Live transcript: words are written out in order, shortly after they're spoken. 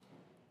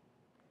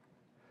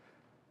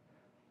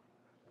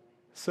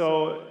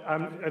So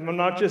I'm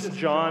not just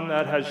John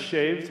that has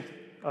shaved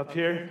up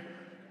here,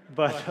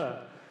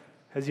 but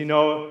as you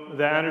know,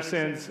 the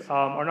Andersons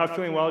are not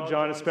feeling well.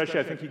 John especially,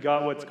 I think he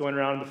got what's going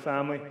around in the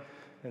family.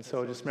 And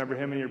so just remember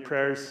him in your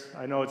prayers.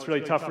 I know it's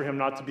really tough for him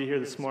not to be here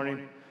this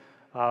morning.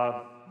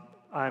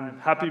 I'm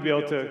happy to be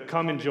able to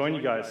come and join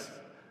you guys.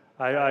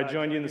 I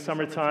joined you in the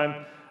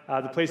summertime,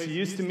 the place you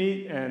used to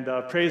meet, and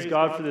praise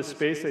God for this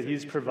space that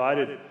He's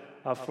provided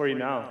for you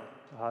now.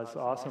 It's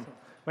awesome.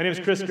 My name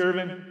is Chris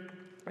Gervin,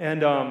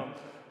 and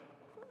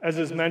as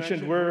is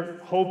mentioned, we're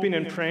hoping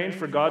and praying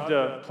for God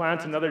to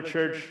plant another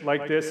church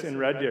like this in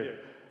Red Deer,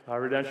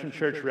 Redemption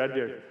Church Red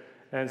Deer.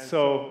 And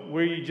so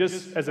we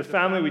just, as a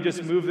family, we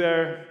just moved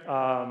there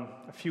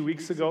a few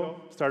weeks ago,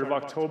 start of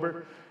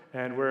October,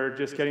 and we're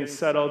just getting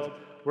settled.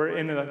 We're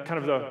in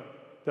kind of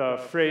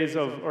the phrase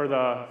of, or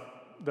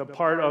the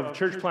part of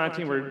church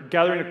planting. We're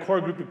gathering a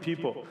core group of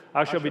people.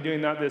 Actually, I'll be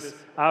doing that this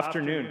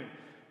afternoon.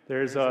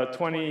 There's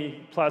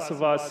 20 plus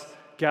of us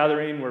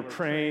gathering. We're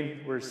praying.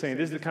 We're saying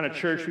this is the kind of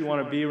church we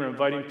want to be. We're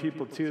inviting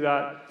people to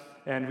that.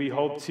 And we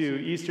hope to,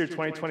 Easter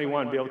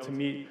 2021, be able to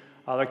meet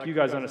like you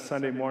guys on a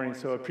Sunday morning.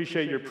 So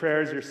appreciate your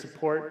prayers, your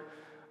support.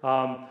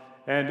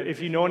 And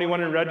if you know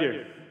anyone in Red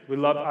Deer,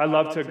 I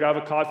love to grab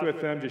a coffee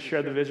with them, just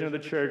share the vision of the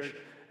church,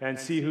 and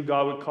see who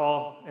God would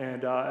call.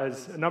 And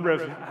as a number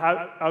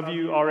of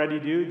you already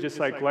do, just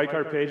like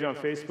our page on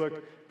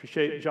Facebook.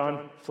 Appreciate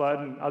John Flood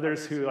and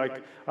others who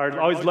are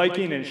always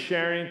liking and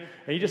sharing.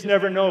 And you just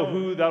never know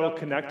who that will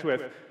connect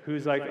with,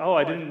 who's like, oh,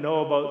 I didn't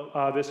know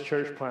about this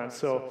church plant.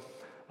 So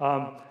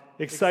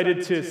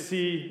excited to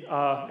see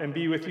and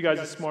be with you guys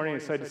this morning.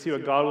 Excited to see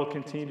what God will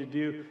continue to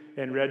do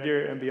in Red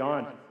Deer and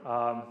beyond.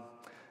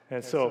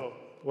 And so,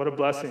 what a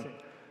blessing.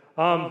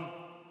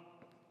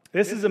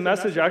 This is a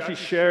message I actually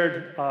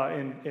shared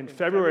in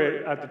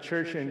February at the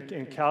church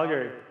in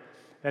Calgary,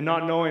 and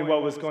not knowing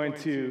what was going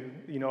to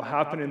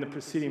happen in the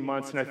preceding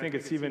months. And I think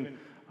it's even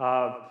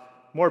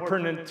more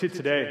pertinent to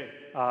today,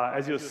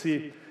 as you'll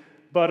see.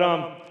 But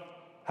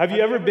have you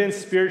ever been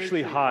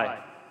spiritually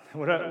high?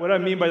 What I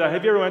mean by that,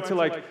 have you ever went to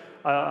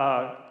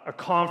a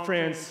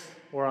conference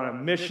or on a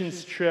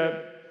missions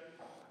trip,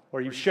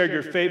 or you shared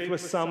your faith with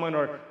someone,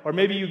 or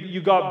maybe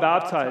you got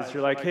baptized.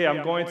 You're like, hey,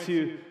 I'm going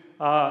to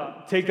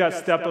take that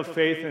step of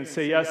faith and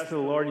say yes to the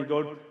Lord. And you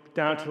go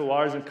down to the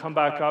waters and come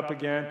back up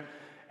again.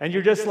 And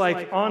you're just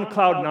like on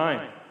cloud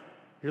nine.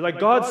 You're like,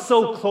 God's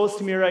so close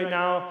to me right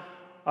now.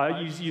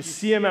 You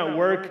see Him at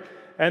work.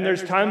 And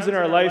there's times in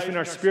our life, in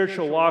our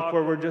spiritual walk,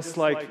 where we're just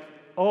like,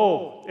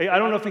 oh, I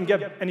don't know if it can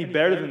get any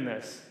better than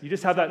this. You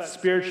just have that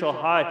spiritual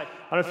high. I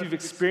don't know if you've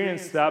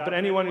experienced that, but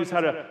anyone who's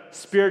had a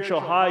spiritual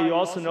high, you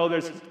also know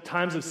there's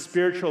times of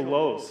spiritual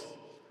lows.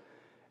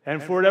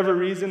 And for whatever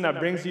reason that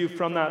brings you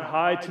from that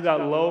high to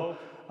that low,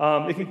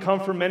 it can come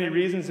for many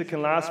reasons. It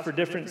can last for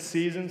different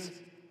seasons.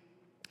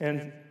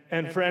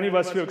 And for any of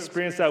us who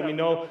experience that, we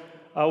know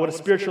what a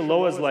spiritual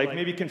low is like.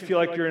 Maybe you can feel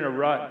like you're in a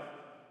rut,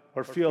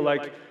 or feel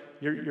like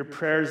your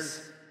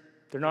prayers,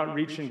 they're not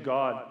reaching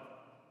God.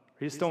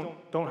 You just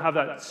don't have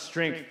that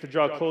strength to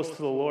draw close to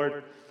the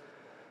Lord.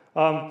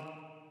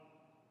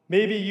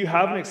 Maybe you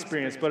haven't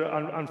experienced, but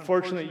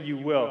unfortunately you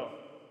will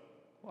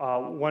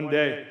one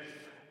day.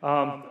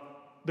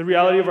 The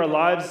reality of our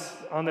lives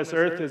on this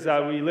earth is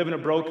that we live in a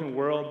broken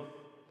world.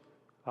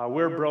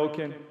 We're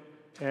broken,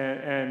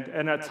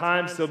 and at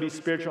times there'll be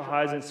spiritual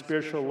highs and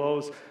spiritual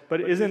lows.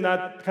 But isn't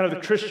that kind of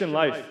the Christian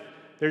life?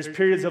 There's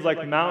periods of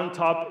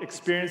mountaintop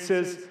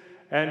experiences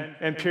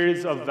and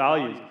periods of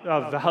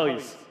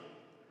valleys.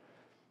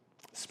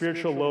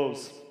 Spiritual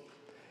lows.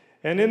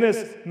 And in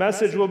this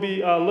message, we'll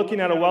be looking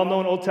at a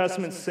well-known Old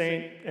Testament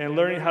saint and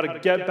learning how to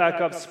get back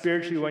up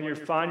spiritually when you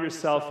find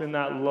yourself in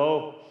that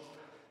low,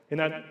 in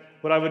that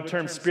what I would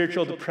term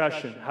spiritual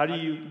depression. How do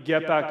you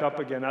get back up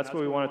again? That's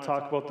what we want to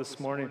talk about this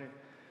morning.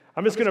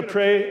 I'm just going to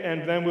pray,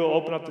 and then we'll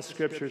open up the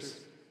scriptures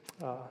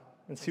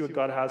and see what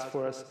God has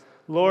for us.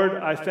 Lord,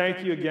 I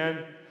thank you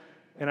again,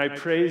 and I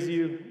praise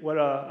you. What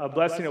a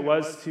blessing it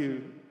was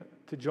to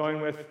join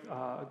with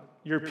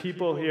your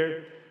people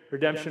here,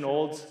 Redemption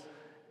Olds.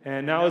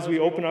 And now as we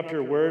open up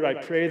your word, I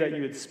pray that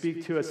you would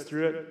speak to us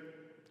through it.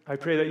 I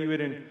pray that you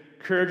would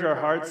encourage our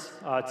hearts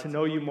to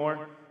know you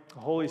more.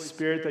 Holy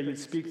Spirit, that you'd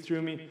speak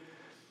through me.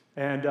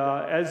 And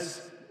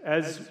as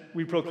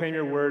we proclaim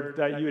your word,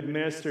 that you would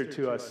minister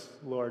to us,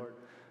 Lord.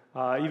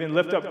 Even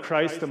lift up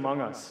Christ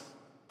among us.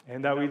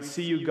 And that we'd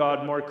see you,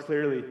 God, more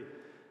clearly.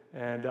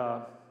 And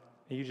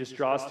you just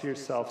draw us to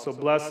yourself. So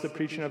bless the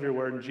preaching of your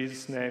word in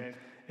Jesus' name.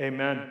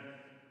 Amen.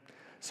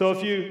 So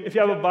if you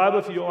have a Bible,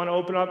 if you want to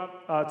open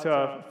up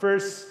to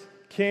 1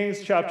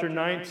 Kings chapter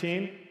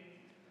 19,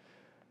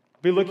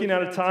 we'll be looking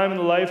at a time in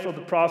the life of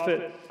the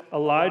prophet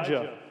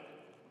Elijah.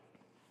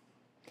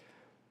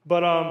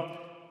 But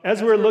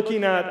as we're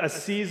looking at a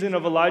season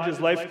of Elijah's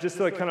life, just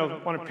to kind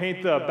of want to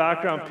paint the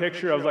background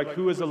picture of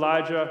who is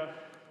Elijah,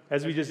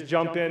 as we just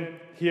jump in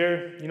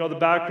here, the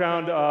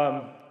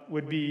background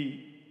would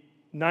be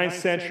 9th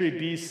century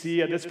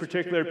BC. At this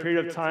particular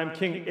period of time,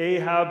 King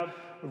Ahab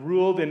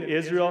ruled in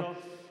Israel.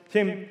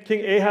 King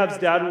Ahab's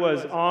dad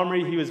was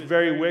Omri. He was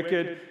very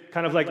wicked,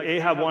 kind of like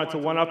Ahab wanted to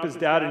one-up his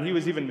dad, and he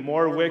was even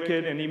more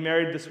wicked, and he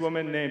married this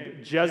woman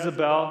named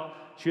Jezebel.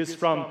 She was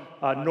from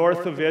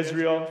north of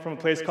Israel, from a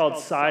place called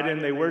Sidon.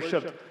 They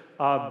worshipped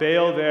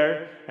Baal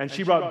there, and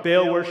she brought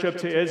Baal worship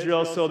to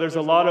Israel, so there's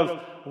a lot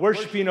of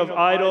worshiping of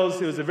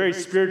idols. It was a very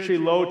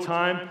spiritually low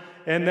time,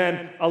 and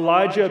then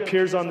Elijah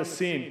appears on the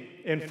scene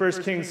in 1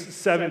 Kings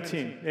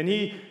 17, and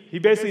he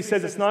basically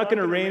says, it's not going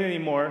to rain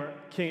anymore,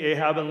 King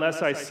Ahab,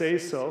 unless I say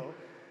so.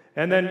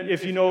 And then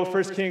if you know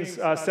 1 Kings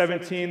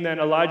 17, then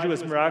Elijah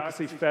was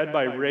miraculously fed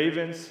by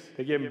ravens.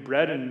 They gave him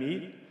bread and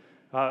meat.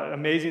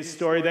 Amazing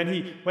story. Then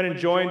he went and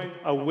joined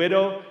a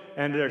widow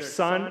and their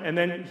son, and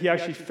then he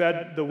actually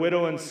fed the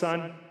widow and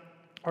son,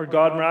 or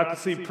God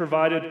miraculously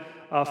provided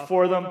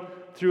for them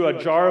through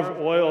a jar of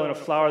oil and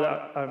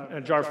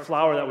a jar of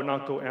flour that would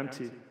not go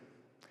empty.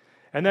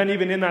 And then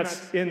even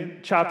in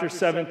chapter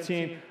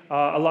 17,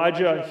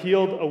 Elijah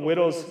healed a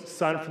widow's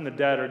son from the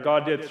dead, or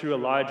God did through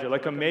Elijah.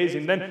 Like,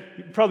 amazing. Then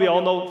you probably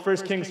all know 1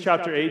 Kings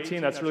chapter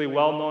 18. That's really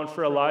well known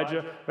for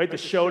Elijah, right? The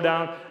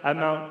showdown at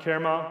Mount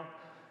Carmel.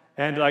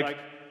 And like,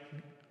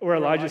 where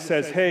Elijah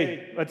says,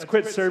 hey, let's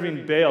quit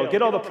serving Baal.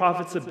 Get all the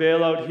prophets of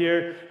Baal out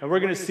here, and we're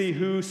going to see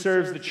who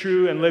serves the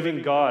true and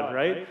living God,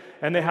 right?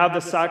 And they have the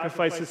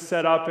sacrifices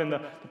set up, and the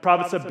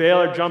prophets of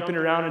Baal are jumping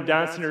around and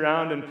dancing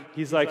around, and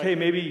he's like, hey,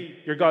 maybe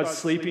your God's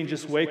sleeping,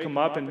 just wake him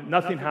up, and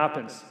nothing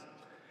happens.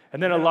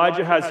 And then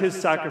Elijah has his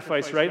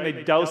sacrifice, right? And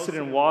they douse it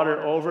in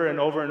water over and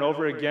over and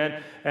over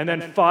again, and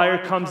then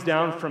fire comes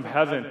down from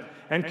heaven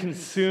and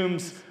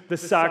consumes the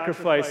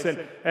sacrifice.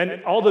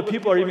 And all the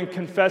people are even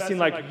confessing,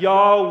 like,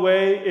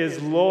 Yahweh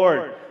is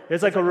Lord.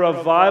 It's like a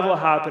revival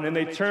happened, and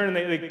they turn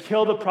and they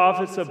kill the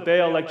prophets of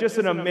Baal. Like, just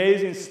an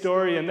amazing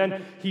story. And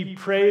then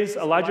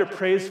Elijah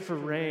prays for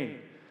rain. It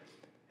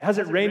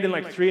hasn't rained in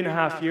like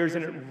 3.5 years,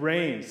 and it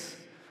rains.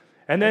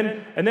 And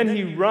then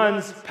he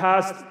runs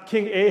past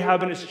King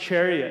Ahab in his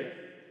chariot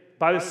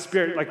by the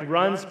Spirit, like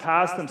runs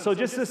past them. So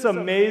just this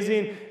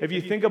amazing, if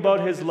you think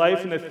about his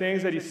life and the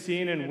things that he's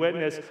seen and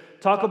witnessed,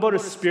 talk about a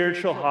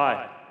spiritual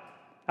high.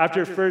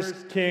 After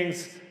 1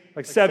 Kings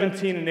like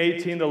 17 and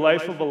 18, the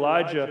life of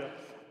Elijah.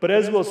 But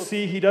as we'll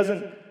see, he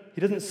doesn't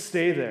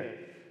stay there.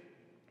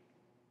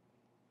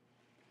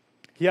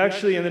 He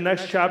actually, in the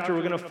next chapter,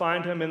 we're going to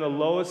find him in the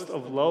lowest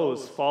of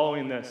lows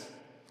following this.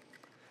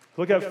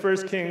 Look at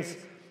 1 Kings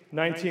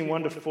 19,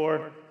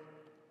 1-4.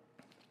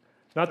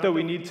 Not that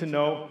we need to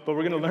know, but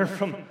we're going to learn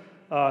from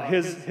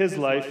his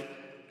life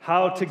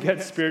how to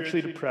get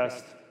spiritually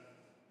depressed.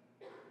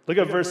 Look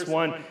at verse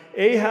 1.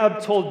 Ahab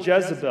told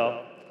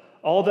Jezebel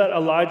all that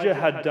Elijah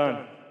had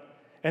done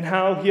and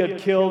how he had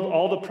killed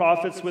all the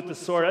prophets with the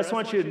sword. I just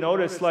want you to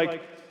notice,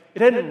 like,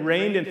 it hadn't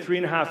rained in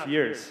 3.5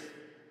 years,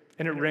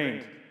 and it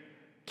rained.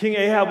 King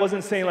Ahab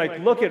wasn't saying, like,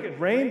 look, it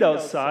rained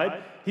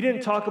outside. He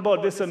didn't talk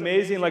about this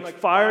amazing, like,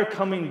 fire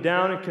coming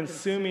down and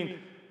consuming,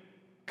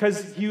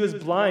 because he was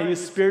blind. He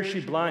was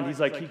spiritually blind. He's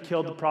like, he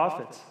killed the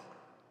prophets.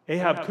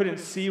 Ahab couldn't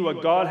see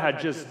what God had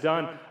just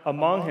done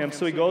among him,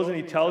 so he goes and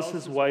he tells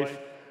his wife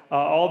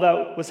all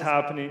that was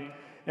happening.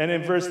 And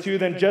in verse 2,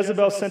 then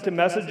Jezebel sent a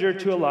messenger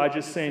to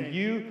Elijah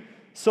saying,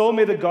 so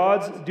may the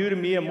gods do to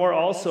me and more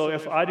also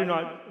if I do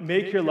not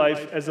make your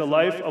life as the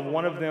life of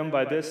one of them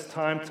by this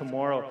time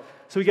tomorrow.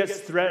 So he gets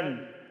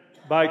threatened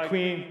by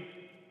Queen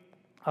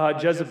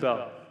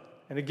Jezebel.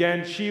 And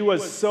again, she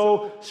was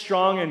so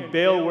strong in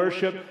Baal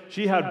worship.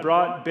 She had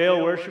brought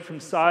Baal worship from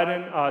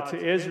Sidon to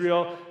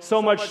Israel,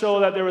 so much so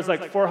that there was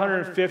like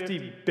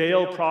 450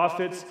 Baal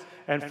prophets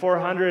and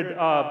 400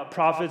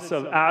 prophets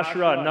of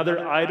Asherah,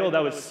 another idol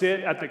that would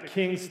sit at the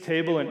king's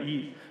table and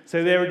eat.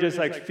 So they were just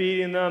like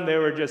feeding them. They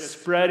were just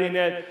spreading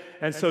it.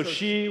 And so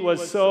she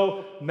was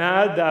so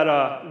mad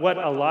that what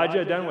Elijah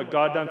had done, what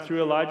God done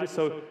through Elijah,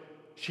 so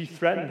she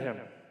threatened him.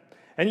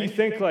 And you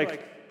think,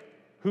 like,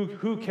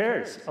 who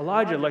cares?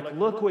 Elijah, like,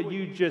 look what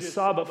you just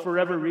saw, but for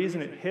whatever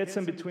reason, it hits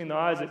him between the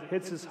eyes, it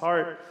hits his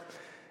heart,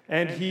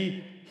 and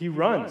he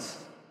runs,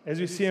 as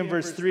we see in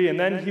verse 3. And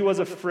then he was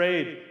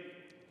afraid,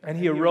 and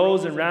he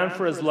arose and ran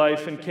for his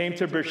life and came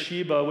to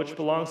Beersheba, which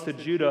belongs to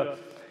Judah,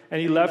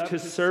 and he left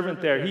his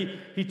servant there.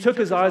 He took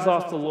his eyes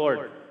off the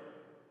Lord.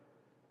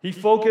 He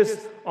focused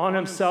on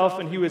himself,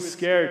 and he was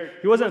scared.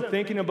 He wasn't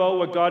thinking about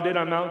what God did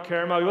on Mount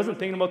Carmel. He wasn't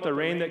thinking about the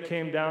rain that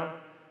came down.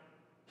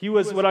 He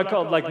was what I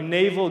call like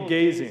navel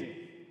gazing,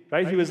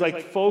 right? He was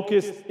like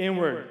focused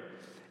inward.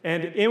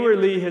 And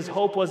inwardly, his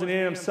hope wasn't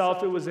in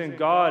himself, it was in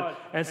God.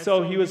 And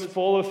so he was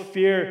full of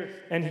fear,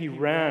 and he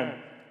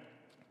ran.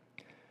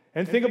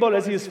 And think about,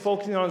 as he was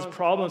focusing on his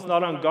problems,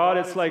 not on God,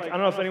 it's like, I don't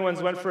know if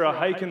anyone's went for a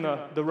hike in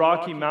the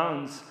Rocky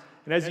Mountains,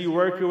 and as you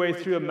work your way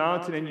through a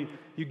mountain and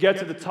you get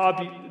to the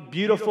top,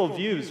 beautiful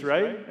views,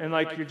 right? And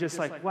like, you're just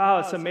like, wow,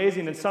 it's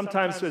amazing. And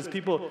sometimes as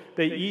people,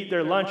 they eat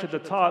their lunch at the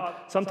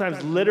top,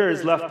 sometimes litter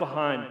is left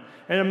behind.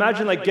 And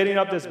imagine like getting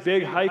up this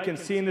big hike and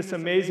seeing this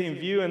amazing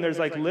view, and there's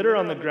like litter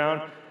on the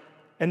ground,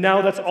 and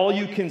now that's all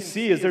you can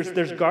see is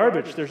there's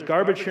garbage. There's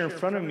garbage here in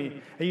front of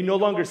me, and you no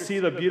longer see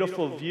the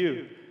beautiful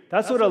view.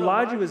 That's what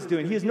Elijah was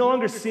doing. He's no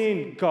longer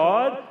seeing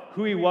God,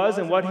 who he was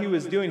and what he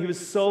was doing. He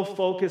was so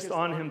focused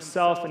on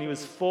himself, and he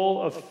was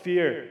full of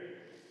fear.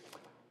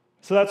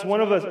 So that's one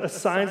of the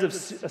signs of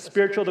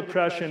spiritual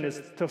depression,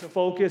 is to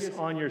focus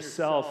on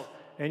yourself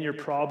and your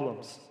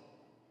problems.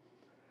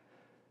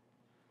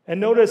 And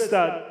notice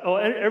that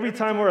every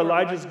time where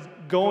Elijah's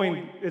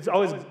going, it's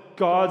always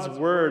God's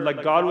word.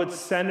 Like God would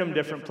send him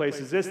different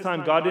places. This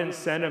time, God didn't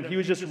send him. He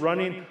was just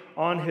running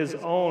on his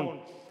own.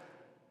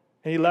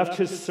 And he left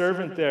his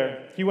servant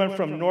there. He went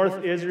from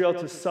North Israel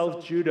to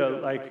South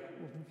Judah, like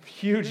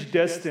huge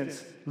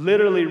distance,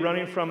 literally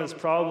running from his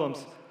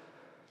problems.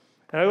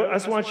 And I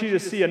just want you to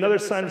see another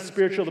sign of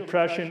spiritual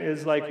depression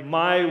is like,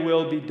 my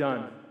will be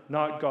done,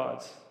 not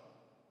God's.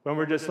 When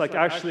we're just like,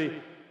 actually,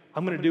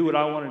 I'm going to do what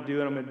I want to do,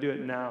 and I'm going to do it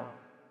now.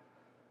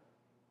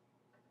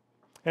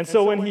 And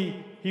so when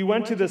he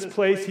went to this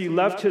place, he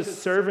left his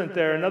servant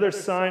there. Another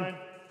sign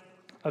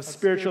of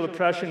spiritual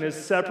depression is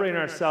separating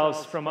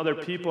ourselves from other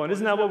people. And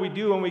isn't that what we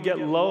do when we get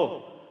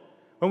low?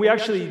 When we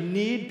actually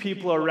need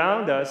people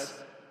around us,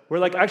 we're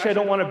like, actually, I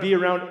don't want to be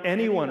around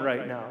anyone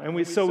right now.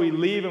 And so we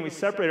leave and we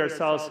separate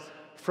ourselves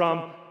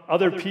from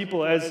other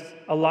people, as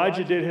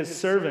Elijah did his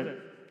servant.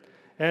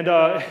 And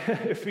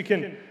if we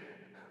can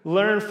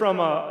learn from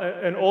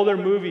an older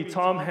movie,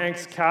 Tom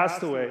Hanks'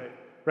 Castaway,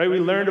 right? We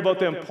learned about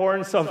the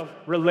importance of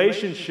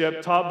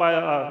relationship taught by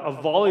a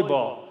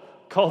volleyball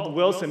called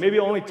Wilson. Maybe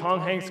only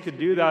Tom Hanks could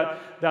do that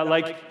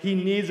like he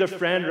needs a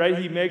friend, right?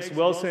 He makes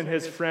Wilson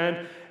his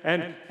friend.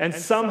 And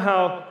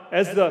somehow,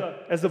 as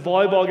the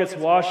volleyball gets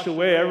washed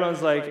away,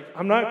 everyone's like,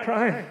 I'm not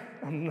crying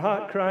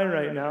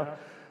right now.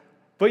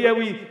 But yet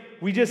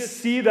we just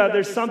see that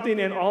there's something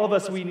in all of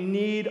us. We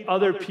need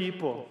other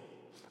people.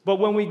 But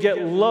when we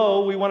get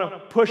low, we want to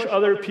push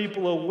other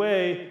people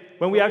away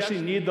when we actually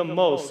need them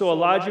most. So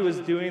Elijah was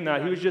doing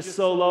that. He was just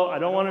so low, I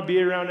don't want to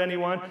be around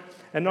anyone.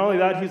 And not only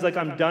that, he's like,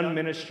 I'm done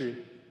ministry.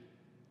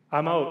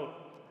 I'm out.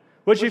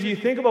 Which, if you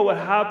think about what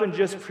happened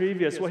just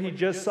previous, what he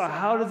just saw,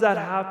 how does that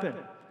happen?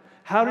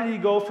 How did he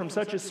go from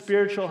such a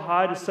spiritual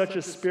high to such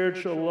a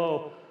spiritual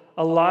low?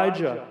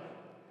 Elijah,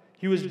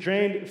 he was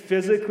drained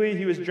physically,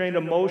 he was drained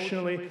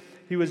emotionally,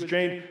 he was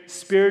drained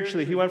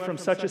spiritually. He went from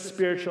such a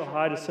spiritual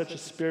high to such a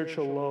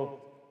spiritual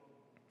low.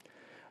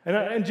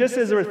 And just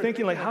as we're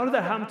thinking, like, how did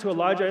that happen to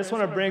Elijah? I just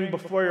want to bring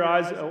before your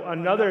eyes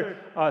another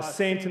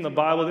saint in the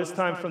Bible, this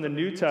time from the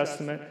New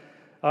Testament.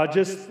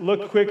 Just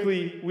look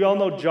quickly. We all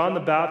know John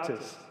the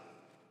Baptist,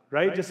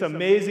 right? Just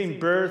amazing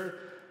birth,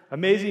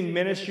 amazing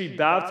ministry,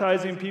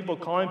 baptizing people,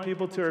 calling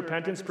people to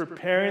repentance,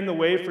 preparing the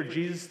way for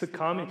Jesus to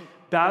come. He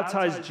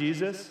baptized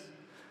Jesus.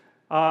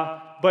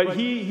 But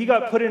he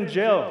got put in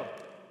jail,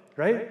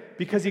 right?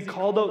 Because he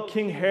called out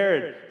King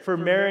Herod for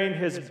marrying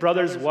his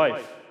brother's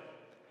wife.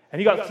 And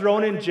he got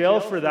thrown in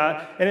jail for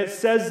that. And it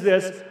says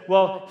this,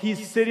 well,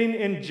 he's sitting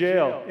in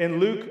jail in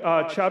Luke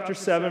chapter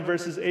 7,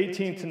 verses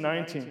 18 to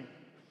 19.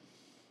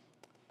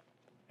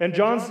 And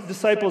John's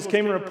disciples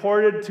came and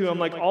reported to him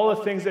like all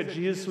the things that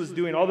Jesus was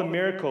doing, all the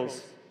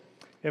miracles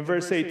in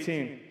verse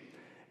 18.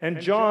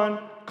 And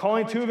John,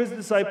 calling two of his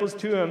disciples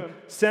to him,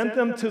 sent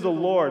them to the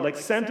Lord, like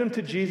sent them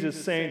to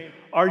Jesus, saying,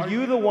 are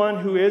you the one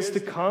who is to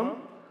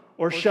come,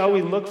 or shall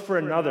we look for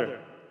another?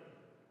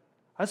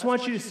 I just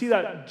want you to see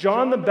that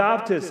John the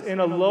Baptist, in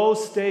a low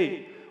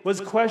state, was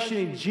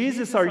questioning,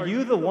 Jesus, are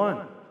you the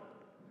one?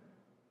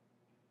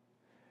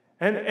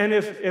 And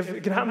if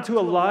it can happen to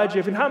Elijah,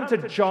 if it happened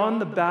to John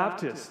the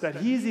Baptist, that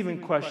he's even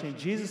questioning,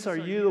 Jesus, are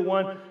you the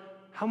one?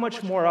 How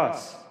much more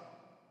us?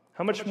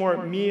 How much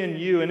more me and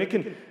you? And it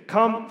can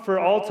come for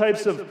all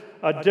types of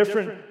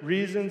different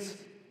reasons.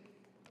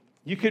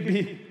 You could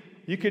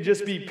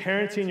just be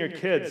parenting your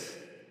kids,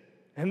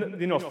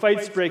 and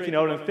fights breaking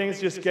out and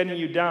things just getting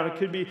you down. It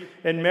could be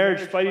in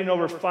marriage, fighting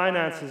over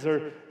finances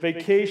or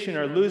vacation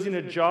or losing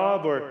a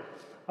job, or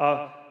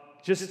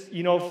just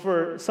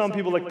for some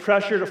people, like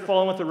pressure to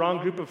fall in with the wrong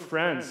group of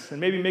friends and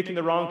maybe making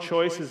the wrong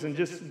choices and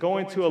just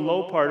going to a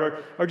low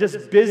part, or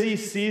just busy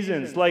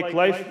seasons like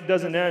life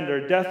doesn't end,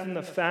 or death in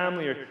the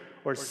family,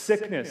 or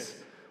sickness,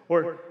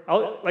 or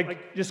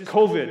like just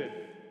COVID.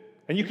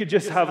 And you could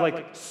just have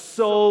like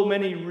so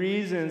many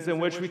reasons in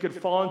which we could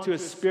fall into a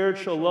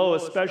spiritual low,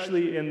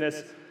 especially in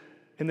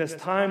this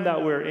time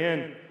that we're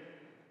in.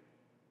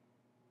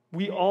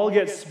 We all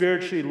get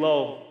spiritually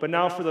low. But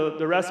now for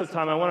the rest of the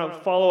time, I want to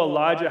follow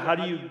Elijah. How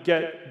do you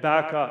get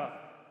back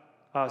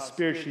up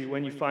spiritually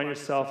when you find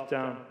yourself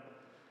down?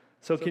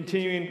 So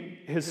continuing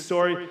his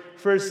story,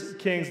 1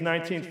 Kings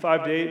 19,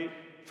 5-8.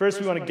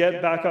 First, we want to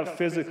get back up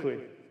physically.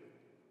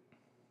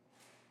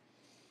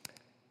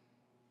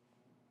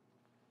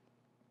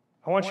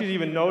 I want you to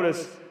even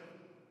notice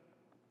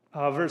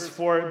verse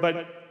 4,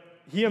 but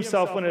he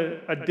himself went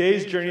a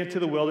day's journey into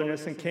the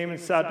wilderness and came and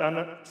sat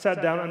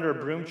down under a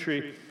broom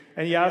tree,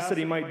 and he asked that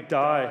he might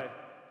die,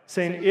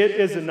 saying, it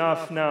is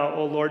enough now,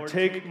 O Lord,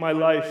 take my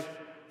life,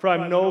 for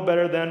I'm no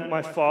better than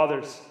my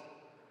fathers.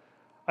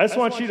 I just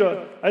want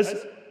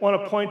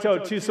to point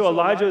out too, so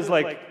Elijah is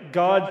like,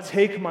 God,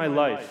 take my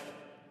life.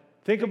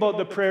 Think about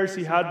the prayers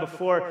he had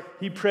before.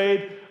 He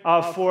prayed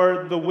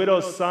for the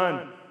widow's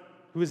son,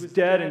 who was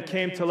dead and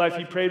came to life.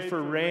 He prayed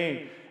for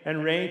rain.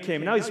 and rain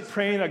came. Now he's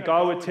praying that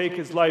God would take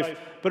his life,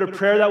 but a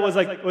prayer that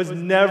was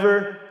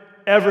never,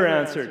 ever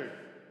answered,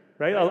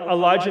 right?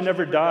 Elijah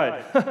never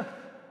died.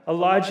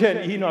 Elijah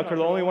and Enoch are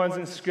the only ones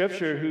in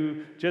Scripture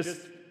who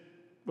just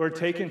were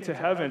taken to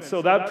heaven.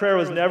 So that prayer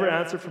was never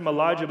answered from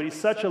Elijah, but he's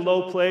such a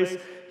low place.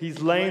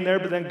 He's laying there,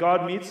 but then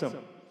God meets him.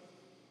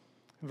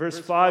 Verse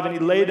 5, and he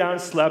lay down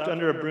and slept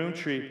under a broom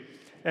tree.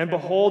 And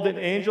behold, an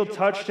angel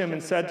touched him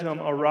and said to him,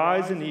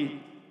 arise and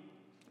eat.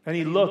 And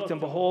he looked, and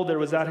behold, there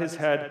was at his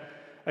head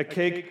a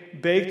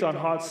cake baked on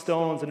hot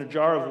stones and a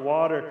jar of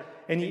water.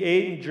 And he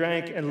ate and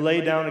drank and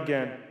lay down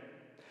again.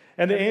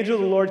 And the angel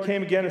of the Lord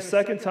came again a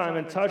second time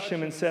and touched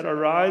him and said,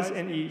 arise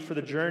and eat, for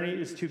the journey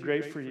is too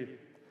great for you.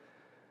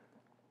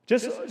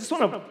 Just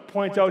want to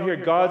point out here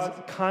God's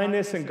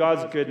kindness and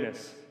God's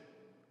goodness,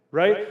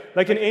 right?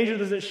 Like an angel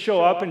doesn't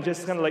show up and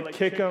just kind of like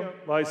kick him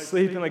while he's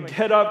sleeping, like,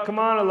 get up, come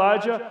on,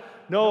 Elijah.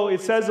 No,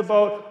 it says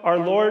about our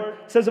Lord,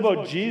 it says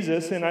about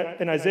Jesus in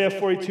Isaiah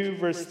 42,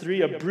 verse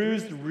 3, a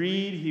bruised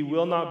reed he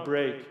will not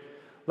break.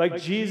 Like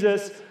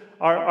Jesus,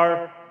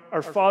 our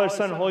Father,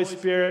 Son, and Holy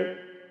Spirit,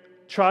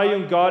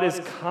 triune God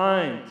is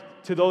kind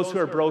to those who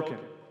are broken,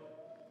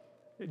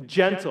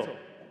 gentle.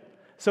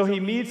 So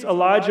he meets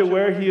Elijah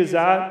where he is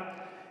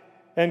at,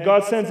 and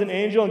God sends an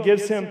angel and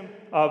gives him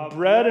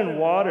bread and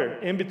water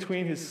in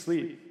between his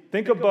sleep.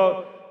 Think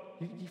about,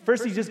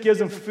 first he just gives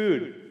him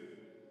food.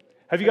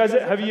 Have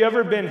you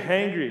ever been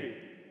hangry?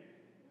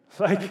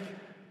 Like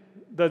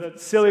the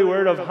silly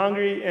word of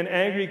hungry and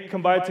angry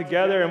combined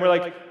together, and we're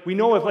like, we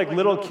know with like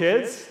little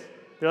kids,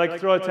 they like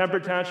throw a temper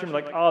tantrum,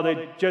 like, oh,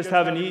 they just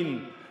haven't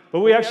eaten.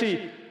 But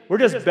we're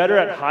just better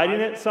at hiding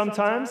it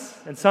sometimes,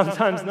 and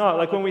sometimes not.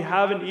 Like when we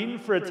haven't eaten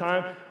for a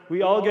time,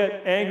 we all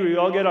get angry, we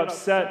all get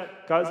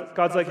upset.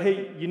 God's like,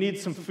 hey, you need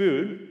some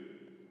food.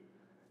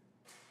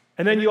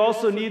 And then you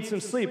also need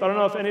some sleep. I don't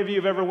know if any of you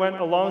have ever went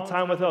a long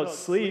time without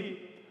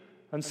sleep.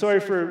 I'm sorry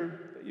for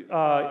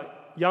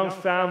young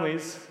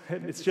families.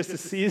 It's just a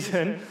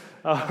season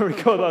where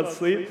we go without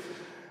sleep.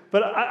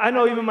 But I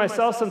know even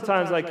myself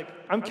sometimes, like,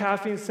 I'm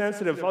caffeine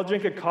sensitive. If I'll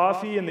drink a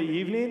coffee in the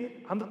evening,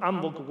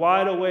 I'm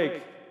wide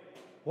awake.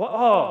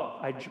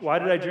 Why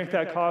did I drink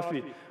that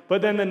coffee?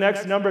 But then the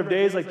next number of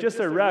days, like just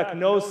a wreck,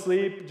 no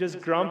sleep,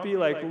 just grumpy,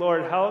 like,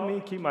 Lord, help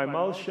me, keep my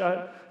mouth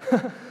shut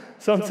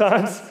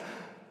sometimes.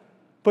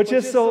 But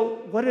just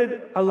so, what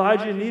did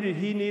Elijah need?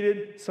 He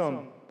needed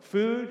some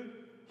food.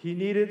 He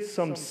needed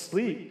some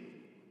sleep.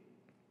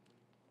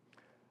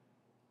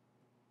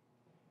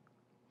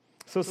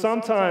 So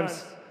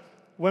sometimes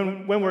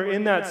when we're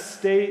in that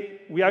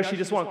state, we actually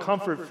just want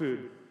comfort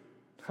food.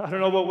 I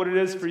don't know about what it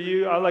is for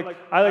you. I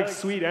like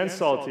sweet and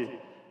salty.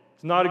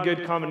 It's not a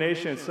good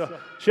combination. So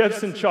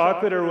chips and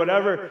chocolate or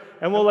whatever,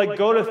 and we'll like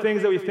go to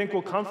things that we think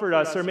will comfort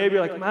us. Or maybe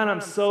like, man,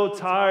 I'm so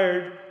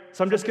tired,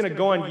 so I'm just going to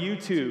go on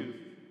YouTube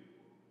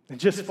and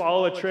just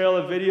follow a trail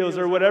of videos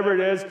or whatever it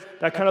is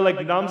that kind of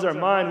like numbs our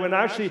mind, when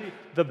actually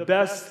the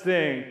best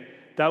thing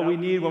that we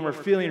need when we're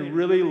feeling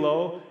really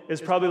low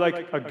is probably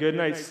like a good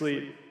night's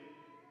sleep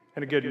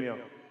and a good meal.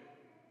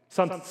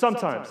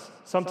 Sometimes.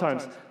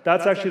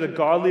 That's actually the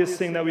godliest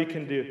thing that we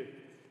can do.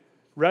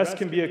 Rest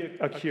can be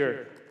a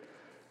cure.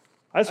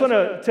 I just want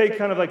to take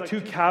kind of like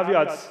two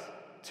caveats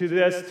to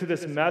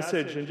this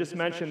message and just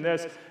mention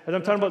this. As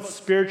I'm talking about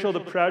spiritual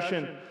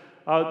depression,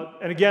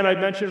 and again, I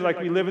mentioned like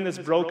we live in this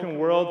broken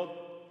world.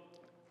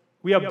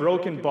 We have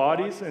broken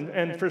bodies,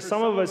 and for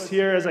some of us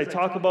here, as I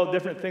talk about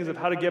different things of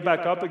how to get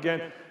back up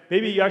again,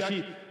 maybe you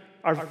actually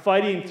are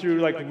fighting through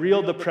like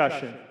real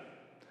depression.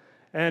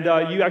 And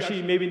you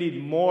actually maybe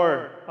need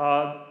more,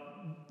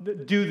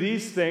 do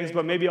these things,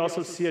 but maybe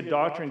also see a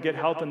doctor and get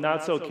help, and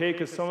that's okay,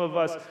 because some of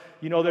us,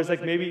 there's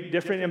like maybe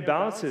different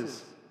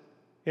imbalances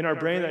in our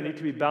brain that need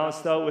to be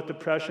balanced out with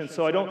depression.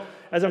 So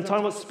as I'm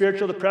talking about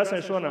spiritual depression, I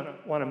just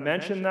want to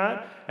mention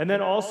that. And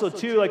then also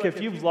too, like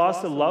if you've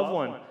lost a loved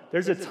one,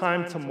 there's a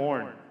time to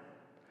mourn.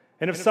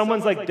 And if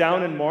someone's like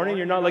down in mourning,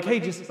 you're not like, hey,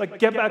 just like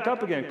get back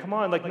up again. Come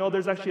on. Like, no,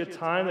 there's actually a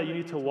time that you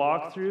need to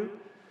walk through.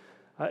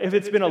 If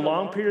it's been a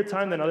long period of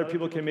time, then other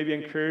people can maybe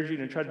encourage you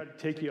and try to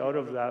take you out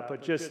of that.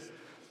 But just,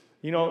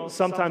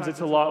 sometimes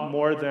it's a lot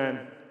more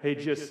than, hey,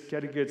 just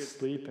get a good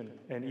sleep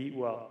and eat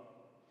well.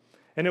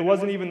 And it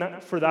wasn't even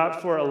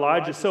for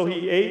Elijah. So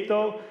he ate,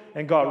 though,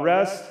 and got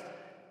rest.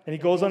 And he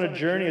goes on a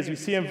journey, as we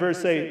see in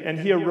verse 8. And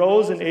he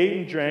arose and ate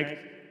and drank.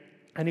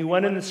 And he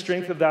went in the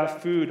strength of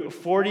that food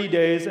 40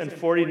 days and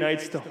 40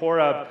 nights to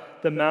Horeb,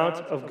 the mount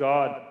of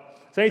God.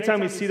 So anytime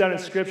we see that in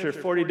Scripture,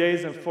 40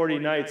 days and 40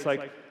 nights,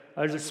 like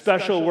there's a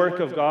special work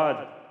of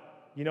God,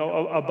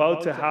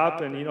 about to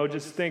happen.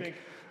 Just think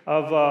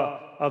of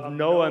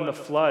Noah and the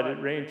flood.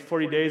 It rained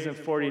 40 days and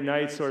 40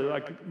 nights. Or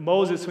like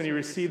Moses when he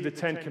received the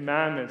 10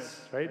 Commandments,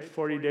 right?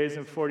 40 days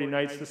and 40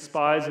 nights, the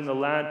spies in the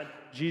land,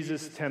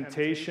 Jesus'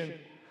 temptation.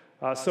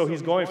 So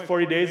he's going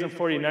 40 days and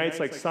 40 nights,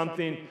 like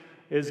something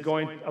is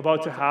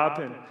about to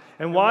happen.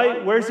 And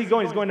where's he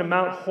going? He's going to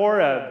Mount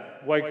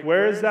Horeb. Like,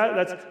 where is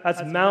that?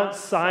 That's Mount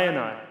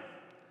Sinai.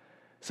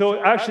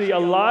 So actually,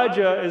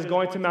 Elijah is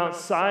going to Mount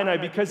Sinai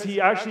because he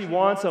actually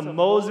wants a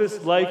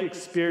Moses-like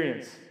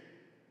experience.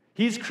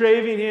 He's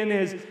craving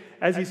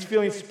as he's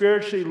feeling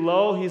spiritually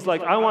low, he's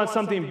like, I want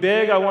something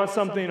big, I want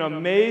something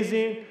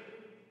amazing,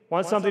 I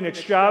want something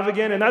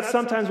extravagant. And that's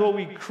sometimes what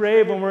we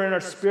crave when we're in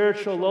our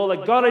spiritual low.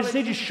 Like, God, I just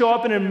need you to show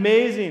up in an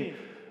amazing,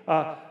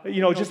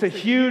 just a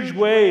huge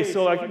way.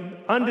 So like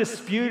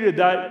undisputed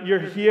that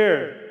you're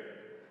here.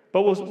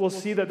 But we'll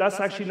see that that's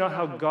actually not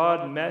how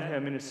God met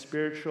him in his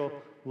spiritual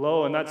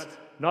low. And that's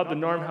not the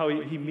norm how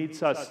he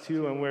meets us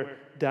too when we're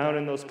down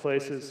in those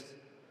places.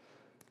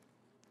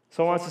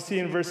 So I want to see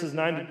in verses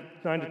 9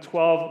 to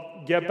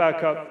 12, get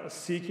back up,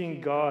 seeking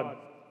God.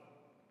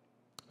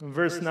 In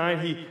verse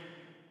 9,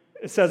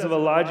 it says of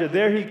Elijah,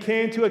 there he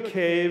came to a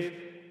cave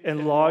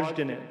and lodged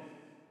in it.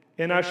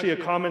 And actually a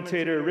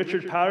commentator,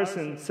 Richard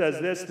Patterson, says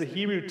this, the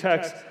Hebrew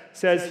text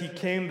says he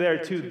came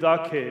there to the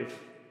cave.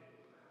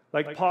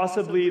 Like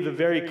possibly the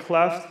very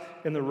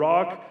cleft in the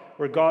rock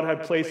where God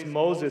had placed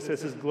Moses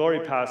as his glory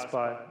passed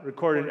by,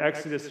 recorded in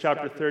Exodus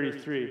chapter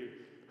 33.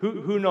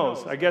 Who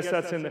knows? I guess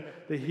that's in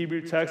the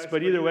Hebrew text,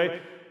 but either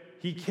way,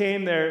 he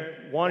came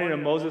there wanting a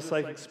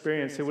Moses-like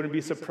experience. It wouldn't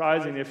be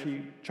surprising if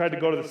he tried to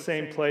go to the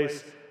same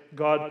place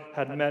God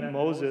had met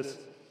Moses.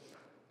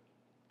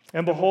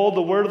 And behold,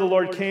 the word of the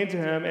Lord came to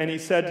him, and he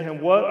said to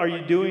him, what are you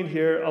doing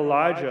here,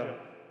 Elijah?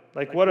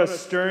 Like, what a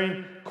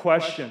stirring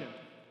question.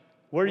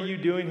 What are you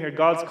doing here?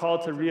 God's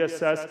called to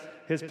reassess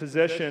his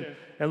position.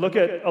 And look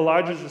at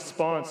Elijah's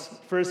response,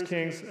 1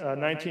 Kings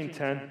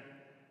 19:10.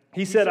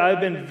 He said, I have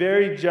been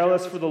very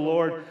jealous for the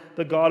Lord,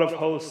 the God of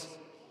hosts.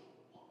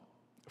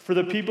 For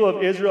the people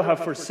of Israel have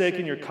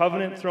forsaken your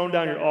covenant, thrown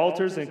down your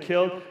altars, and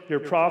killed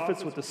your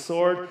prophets with the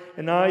sword.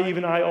 And I,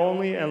 even I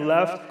only, am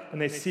left, and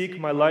they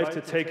seek my life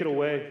to take it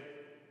away.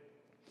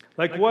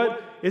 Like,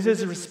 what is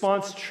his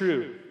response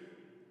true?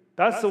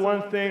 That's the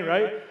one thing,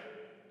 right?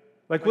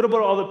 Like, what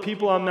about all the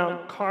people on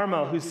Mount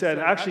Carmel who said,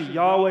 actually,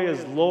 Yahweh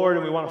is Lord,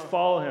 and we want to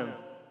follow him?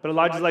 But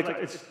Elijah's like,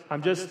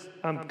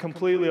 I'm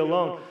completely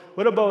alone.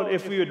 What about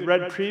if we had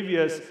read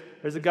previous,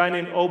 there's a guy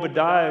named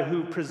Obadiah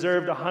who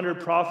preserved 100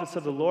 prophets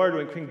of the Lord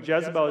when King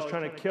Jezebel was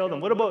trying to kill them.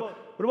 What about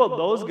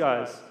those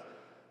guys?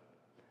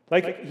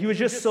 Like, he was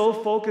just so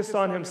focused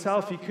on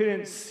himself, he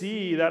couldn't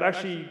see that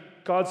actually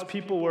God's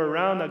people were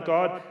around, that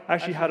God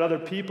actually had other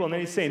people. And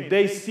then he's saying,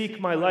 they seek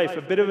my life.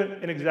 A bit of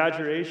an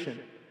exaggeration.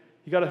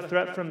 You got a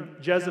threat from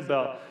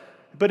Jezebel.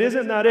 But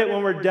isn't that it?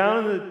 When we're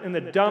down in the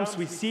dumps,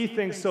 we see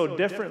things so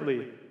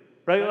differently.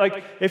 Right?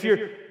 Like, if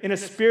you're in a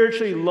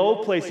spiritually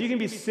low place, you can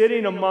be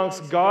sitting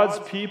amongst God's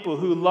people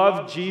who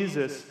love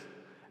Jesus,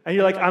 and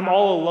you're like, I'm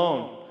all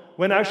alone.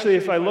 When actually,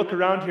 if I look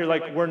around here,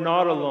 like, we're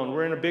not alone.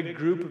 We're in a big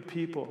group of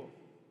people.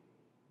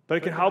 But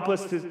it can help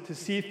us to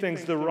see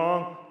things the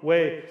wrong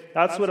way.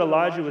 That's what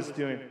Elijah was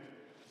doing.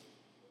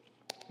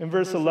 In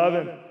verse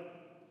 11,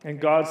 and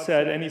God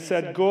said, and he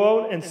said,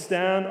 go out and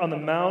stand on the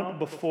mount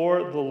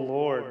before the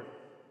Lord.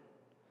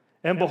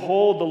 And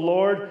behold, the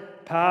Lord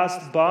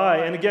passed by.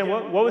 And again,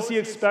 what was he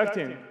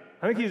expecting?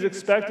 I think he was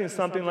expecting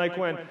something like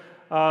when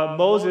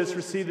Moses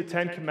received the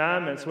Ten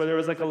Commandments, where there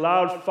was like a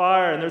loud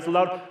fire and there's a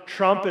loud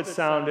trumpet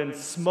sound and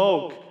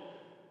smoke.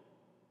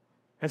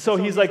 And so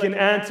he's like in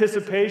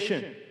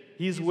anticipation.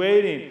 He's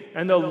waiting,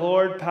 and the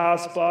Lord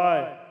passed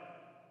by.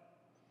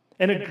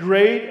 And a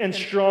great and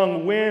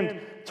strong wind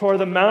tore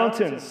the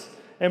mountains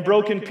and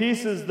broke in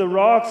pieces the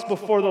rocks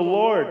before the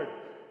Lord.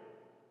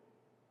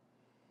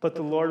 But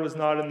the Lord was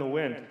not in the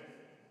wind.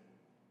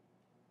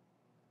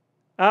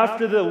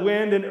 After the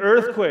wind, an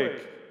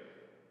earthquake.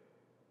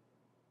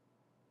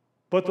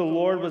 But the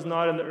Lord was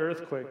not in the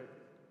earthquake.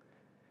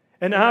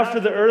 And after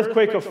the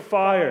earthquake, a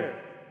fire.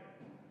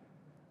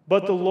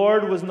 But the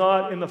Lord was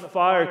not in the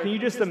fire. Can you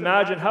just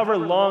imagine however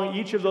long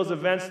each of those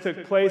events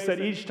took place, that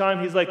each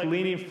time he's like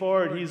leaning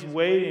forward, he's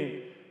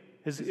waiting.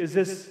 Is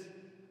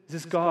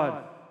this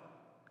God?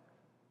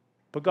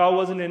 But God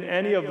wasn't in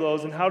any of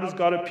those. And how does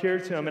God appear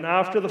to him? And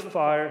after the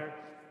fire,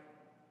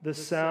 the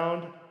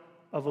sound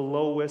of a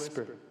low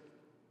whisper.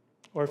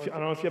 Or I don't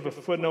know if you have a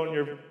footnote in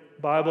your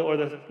Bible, or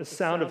the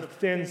sound of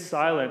thin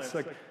silence.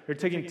 Like you're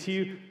taking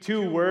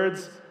two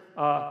words,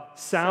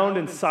 sound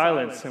and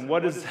silence. And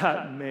what does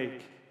that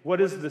make?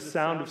 What is the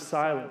sound of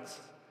silence?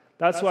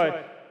 That's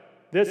why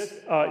this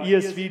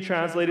ESV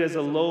translated as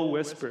a low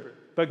whisper.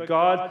 But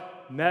God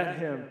met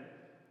him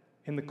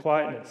in the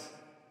quietness.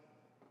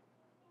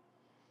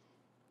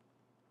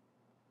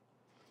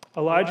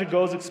 Elijah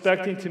goes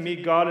expecting to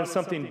meet God in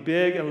something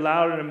big and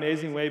loud and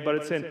amazing way, but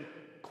it's in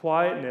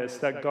quietness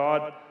that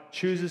God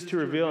chooses to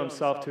reveal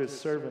himself to his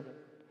servant.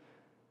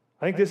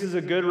 I think this is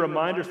a good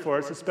reminder for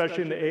us,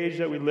 especially in the age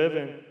that we live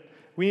in.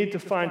 We need to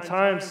find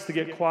times to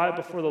get quiet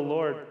before the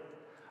Lord.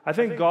 I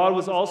think God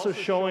was also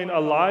showing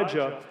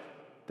Elijah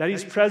that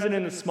he's present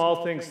in the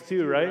small things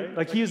too, right?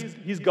 Like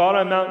he's God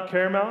on Mount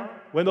Carmel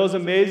when those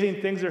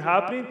amazing things are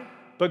happening,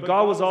 but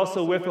God was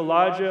also with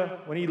Elijah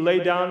when he lay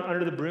down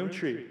under the broom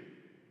tree.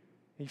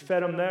 He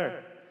fed him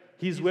there.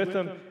 He's with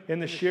him in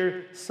the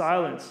sheer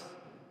silence.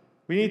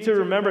 We need to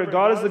remember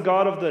God is the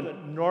God of the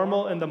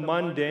normal and the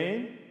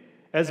mundane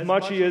as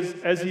much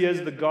as he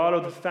is the God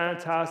of the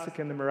fantastic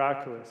and the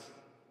miraculous.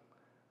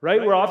 right?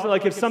 We're often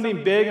like, if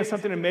something big and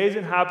something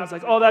amazing happens,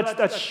 like, oh,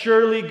 that's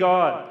surely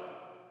God.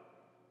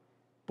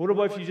 But what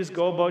about if you just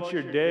go about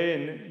your day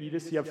and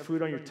you have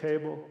food on your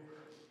table,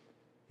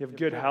 you have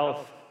good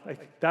health?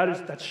 Like,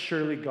 that's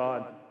surely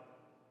God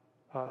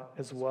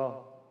as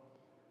well.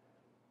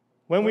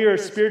 When we are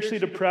spiritually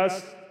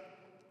depressed,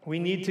 we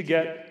need to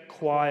get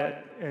quiet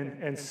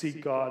and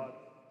seek God.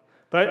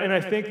 And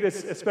I think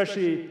this,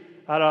 especially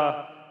at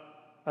a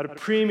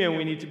premium,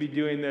 we need to be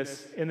doing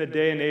this in the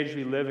day and age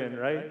we live in,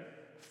 right?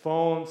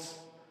 Phones,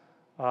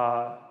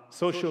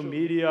 social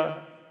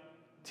media,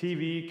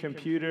 TV,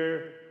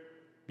 computer,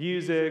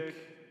 music,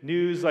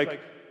 news,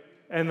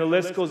 and the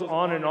list goes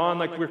on and on.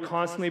 Like, we're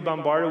constantly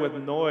bombarded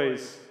with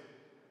noise.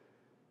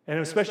 And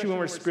especially when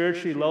we're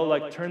spiritually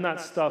low, turn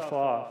that stuff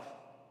off.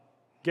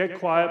 Get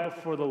quiet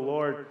before the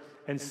Lord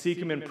and seek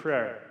Him in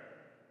prayer.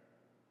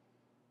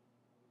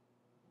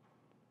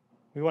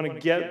 We want to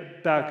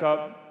get back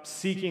up,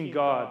 seeking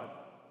God,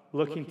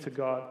 looking to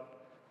God.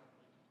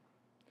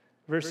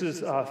 Verses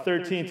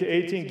 13 to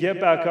 18, get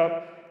back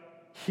up,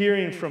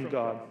 hearing from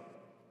God.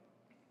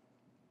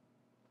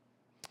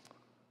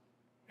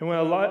 And when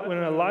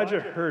Elijah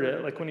heard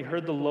it, like when he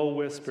heard the low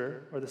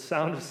whisper or the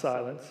sound of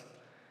silence,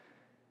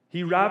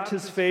 he wrapped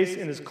his face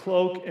in his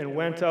cloak and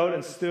went out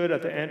and stood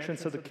at the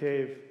entrance of the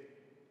cave.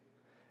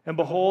 And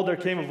behold, there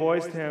came a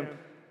voice to him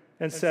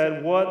and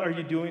said, "What are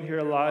you doing here,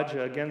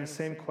 Elijah?" Again, the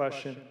same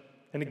question.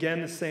 And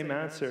again, the same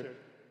answer.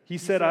 He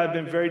said, "I have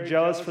been very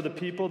jealous for the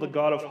people, the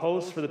God of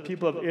hosts, for the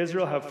people of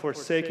Israel have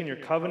forsaken your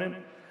covenant,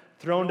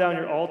 thrown down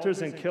your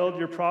altars, and killed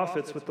your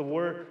prophets with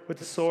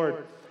the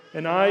sword.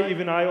 And I,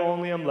 even I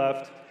only am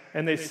left,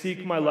 and they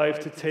seek my life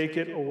to take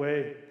it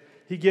away."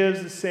 He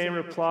gives the same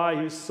reply.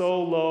 He was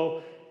so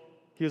low.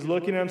 He was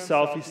looking at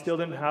himself. He still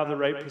didn't have the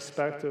right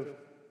perspective.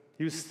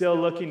 He was still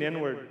looking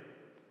inward.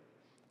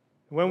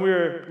 When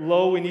we're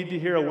low, we need to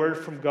hear a word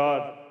from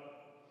God.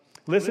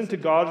 Listen to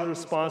God's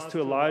response to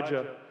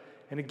Elijah.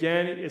 And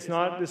again, it's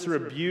not this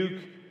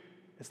rebuke.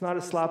 It's not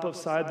a slap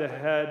upside the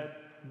head.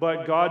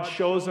 But God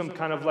shows him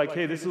kind of like,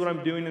 hey, this is what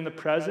I'm doing in the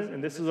present,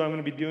 and this is what I'm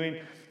going to be doing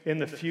in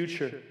the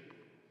future.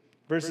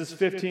 Verses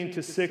 15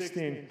 to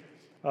 16,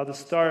 the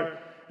start.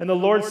 And the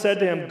Lord said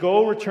to him,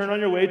 "Go, return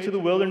on your way to the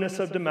wilderness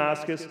of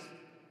Damascus.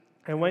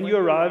 And when you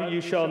arrive,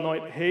 you shall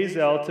anoint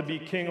Hazael to be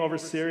king over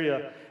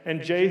Syria.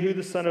 And Jehu,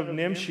 the son of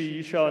Nimshi,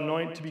 you shall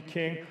anoint to be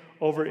king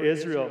over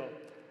Israel."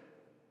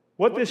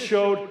 What this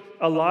showed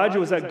Elijah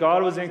was that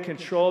God was in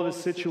control of the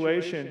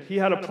situation. He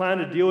had a plan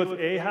to deal with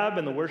Ahab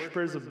and the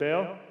worshipers of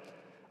Baal.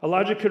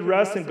 Elijah could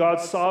rest in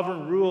God's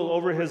sovereign rule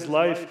over his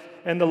life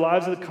and the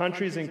lives of the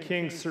countries and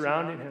kings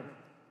surrounding him.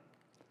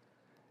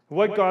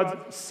 What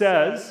God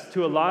says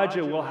to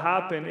Elijah will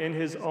happen in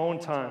his own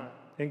time,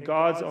 in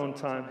God's own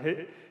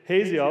time.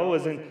 Hazael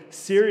was in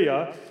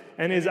Syria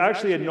and is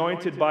actually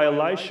anointed by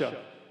Elisha.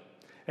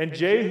 And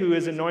Jehu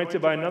is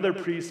anointed by another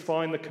priest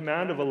following the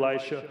command of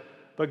Elisha.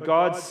 But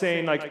God's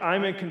saying,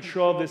 I'm in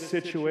control of this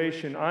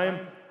situation.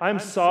 I'm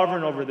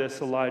sovereign over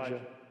this, Elijah.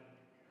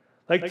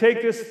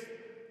 Take this.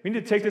 We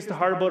need to take this to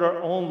heart about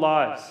our own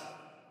lives,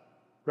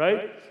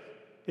 right?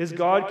 Is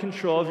God in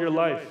control of your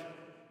life?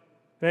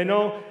 And I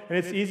know, and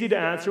it's easy to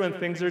answer when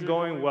things are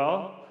going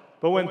well,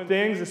 but when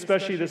things,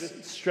 especially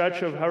this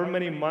stretch of however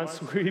many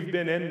months we've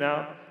been in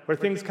now, where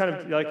things kind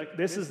of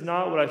this is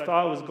not what I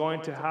thought was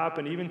going to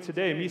happen. Even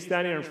today, me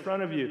standing in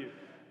front of you,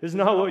 this is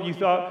not what you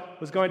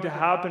thought was going to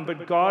happen,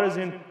 but God is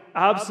in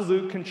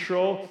absolute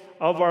control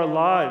of our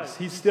lives.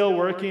 He's still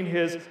working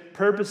His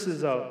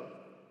purposes out.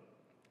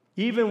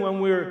 Even when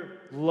we're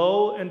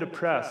low and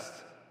depressed,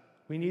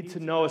 we need to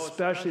know,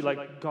 especially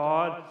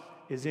God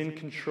is in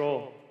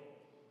control.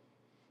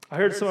 I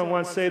heard someone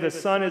once say the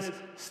sun is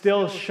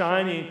still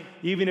shining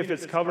even if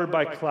it's covered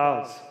by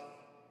clouds.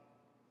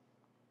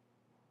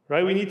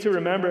 Right? We need to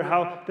remember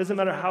it doesn't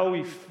matter how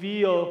we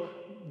feel,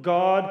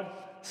 God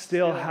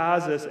still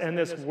has us and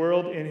this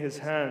world in His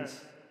hands.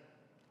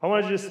 I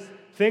want to just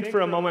think for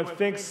a moment,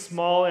 think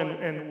small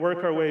and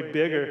work our way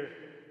bigger.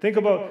 Think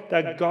about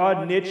that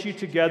God knit you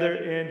together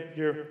in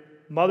your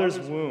mother's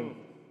womb.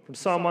 From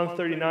Psalm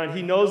 139,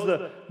 He knows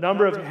the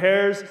number of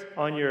hairs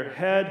on your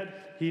head.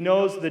 He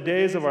knows the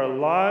days of our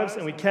lives,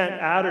 and we can't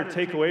add or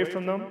take away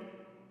from them.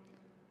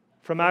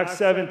 From Acts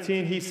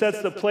 17, He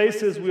sets the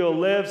places we will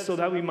live so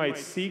that we might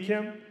seek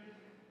Him.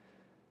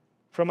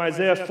 From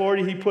Isaiah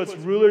 40, He puts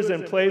rulers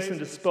in place and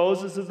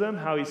disposes of them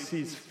how He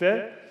sees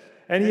fit.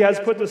 And He has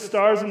put the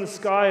stars in the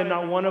sky, and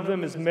not one of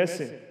them is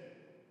missing.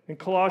 In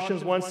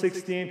Colossians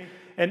 1:16,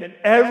 and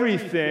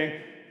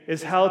everything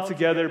is held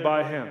together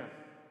by Him.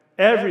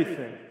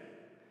 Everything.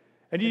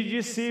 And you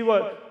just see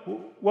what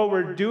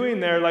we're doing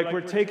there, we're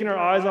taking our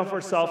eyes off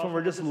ourselves and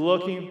we're just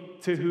looking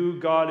to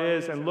who God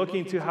is and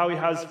looking to how He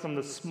has from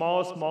the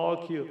smallest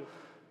molecule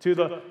to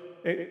the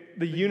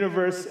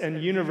universe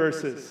and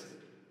universes.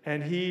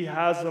 And He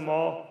has them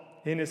all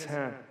in His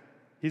hand.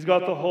 He's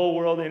got the whole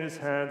world in His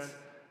hands.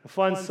 A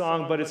fun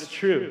song, but it's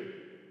true.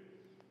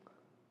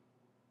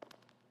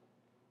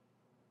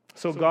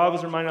 So God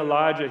was reminding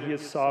Elijah He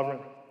is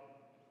sovereign.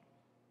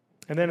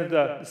 And then at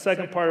the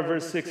second part of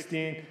verse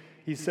 16,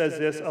 he says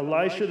this,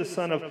 Elisha, the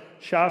son of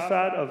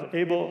Shaphat of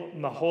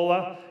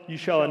Abel-Maholah, you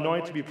shall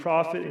anoint to be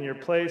prophet in your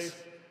place.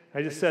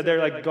 I just said there,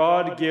 like,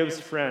 God gives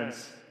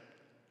friends.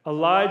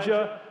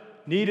 Elijah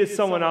needed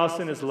someone else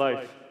in his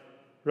life,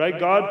 right?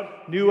 God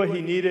knew what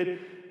he needed.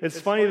 It's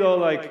funny, though,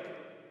 like,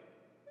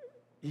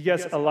 he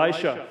gets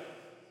Elisha.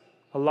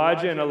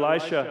 Elijah and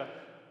Elisha.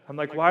 I'm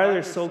like, why are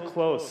they so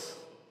close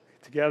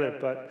together?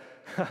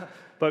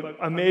 But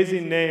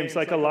amazing names.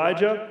 Like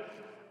Elijah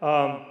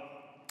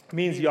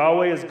means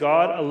Yahweh is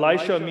God.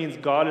 Elisha means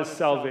God is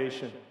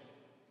salvation.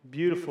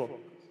 Beautiful.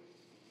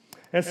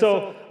 And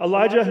so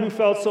Elijah, who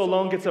felt so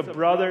alone, gets a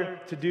brother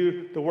to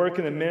do the work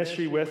in the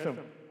ministry with him.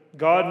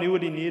 God knew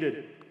what he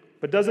needed.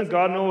 But doesn't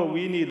God know what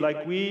we need?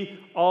 Like, we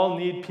all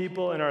need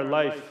people in our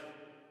life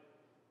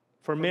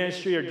for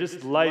ministry or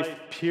just life,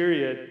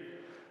 period.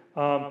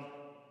 We're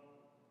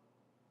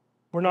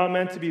not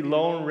meant to be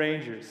lone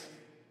rangers,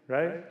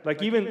 right?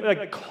 Like, even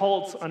like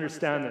cults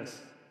understand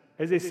this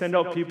as they send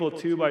out people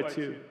 2 by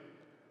 2.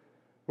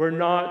 We're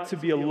not to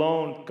be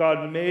alone.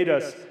 God made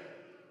us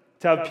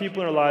to have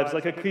people in our lives.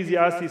 Like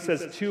Ecclesiastes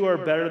says, 2 are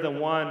better than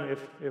 1.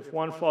 If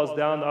one falls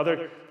down, the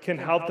other can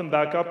help them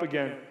back up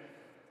again.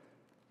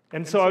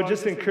 And so I would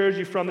just encourage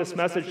you from this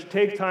message,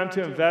 take time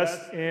to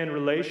invest in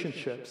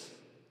relationships,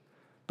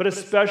 but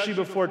especially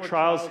before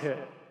trials hit.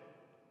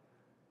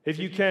 If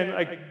you can,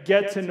 like,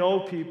 get to know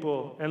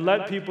people and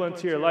let people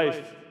into your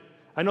life.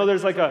 I know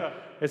there's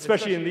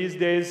especially in these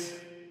days,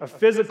 a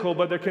physical,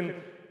 but there can,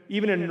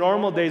 even in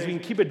normal days, we can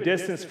keep a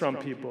distance from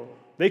people.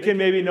 They can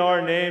maybe know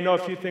our name, know a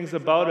few things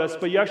about us,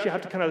 but you actually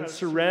have to kind of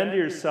surrender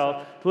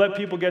yourself to let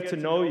people get to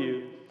know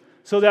you,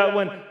 so that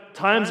when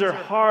times are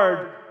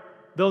hard,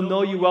 they'll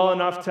know you well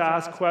enough to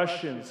ask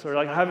questions, or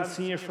like, I haven't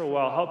seen you for a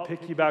while, help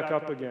pick you back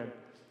up again.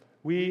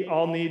 We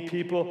all need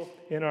people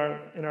in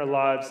our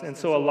lives. And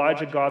so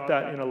Elijah got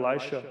that in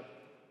Elisha.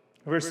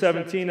 Verse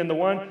 17,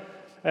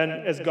 and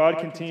as God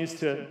continues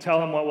to tell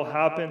him what will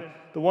happen,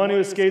 the one who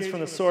escapes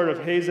from the sword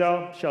of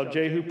Hazael shall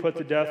Jehu put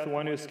to death. The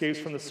one who escapes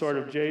from the sword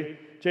of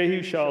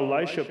Jehu shall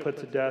Elisha put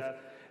to death.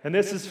 And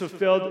this is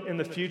fulfilled in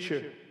the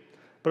future.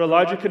 But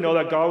Elijah could know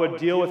that God would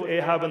deal with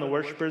Ahab and the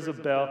worshipers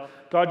of Baal.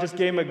 God just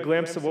gave him a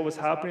glimpse of what was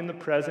happening in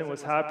the present,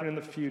 what's happening in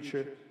the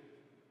future.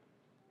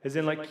 As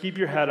in, like, keep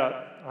your head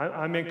up.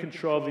 I'm in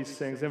control of these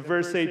things. In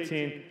verse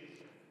 18,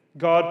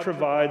 God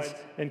provides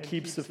and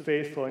keeps the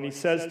faithful. And he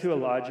says to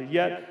Elijah,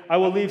 yet I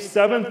will leave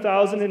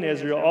 7,000 in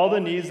Israel, all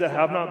the knees that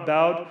have not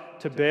bowed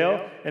to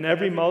Baal, and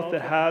every mouth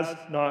that has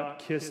not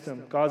kissed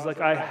him. God's like,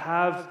 I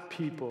have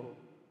people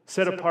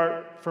set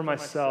apart for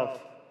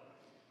myself.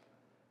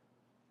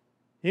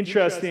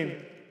 Interesting.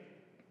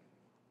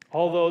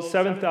 All those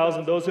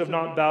 7,000, those who have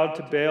not bowed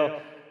to Baal,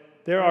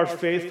 there are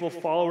faithful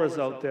followers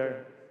out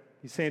there.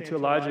 He's saying to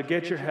Elijah,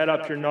 get your head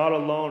up, you're not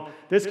alone.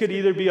 This could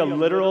either be a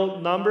literal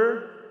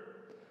number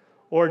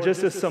or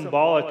just a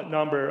symbolic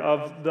number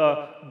of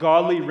the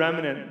godly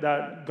remnant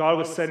that God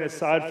was setting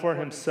aside for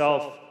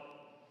himself.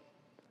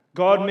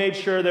 God made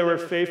sure there were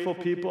faithful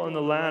people in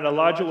the land.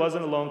 Elijah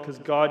wasn't alone because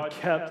God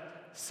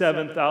kept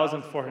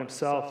 7,000 for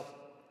himself.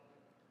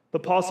 The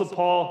Apostle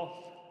Paul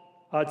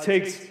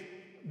takes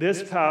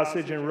this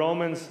passage in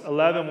Romans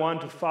 11,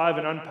 1-5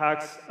 and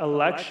unpacks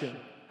election.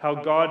 How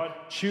God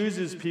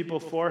chooses people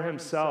for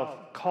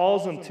himself,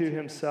 calls them to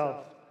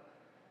himself.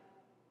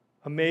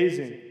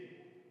 Amazing.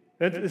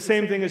 The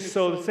same thing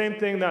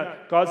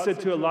that God said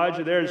to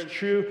Elijah there is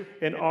true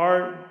in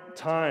our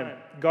time.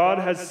 God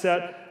has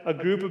set a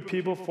group of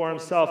people for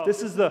himself.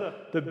 This is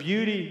the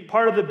beauty,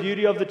 part of the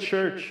beauty of the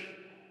church.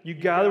 You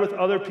gather with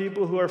other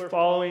people who are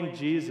following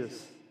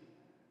Jesus.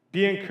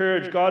 Be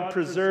encouraged. God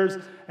preserves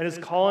and is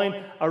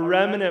calling a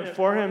remnant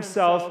for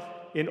himself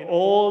in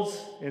Olds,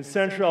 in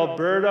central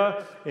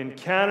Alberta, in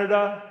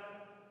Canada,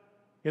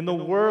 in the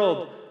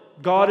world.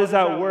 God is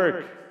at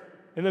work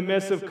in the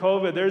midst of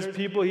COVID. There's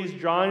people he's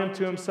drawing them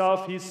to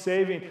himself, he's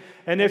saving.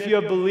 And if you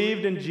have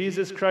believed in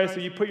Jesus Christ,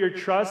 if you put your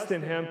trust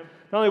in him,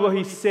 not only will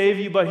he save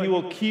you, but he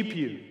will keep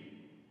you.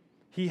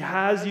 He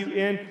has you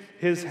in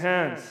his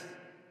hands.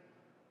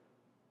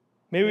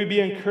 May we be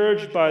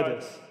encouraged by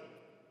this.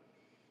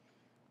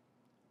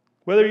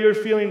 Whether you're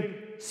feeling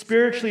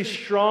spiritually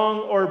strong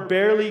or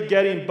barely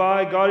getting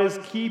by, God is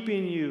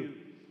keeping you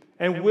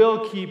and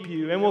will keep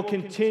you and will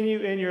continue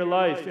in your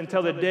life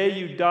until the day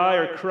you die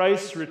or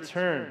Christ's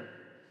return.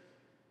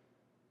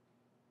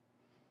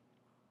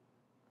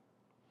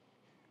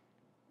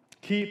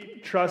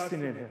 Keep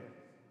trusting in him.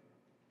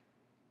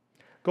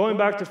 Going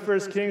back to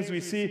 1 Kings, we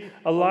see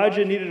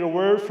Elijah needed a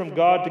word from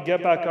God to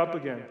get back up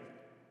again.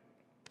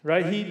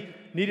 Right? He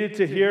needed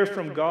to hear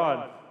from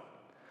God.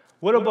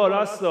 What about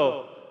us,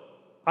 though?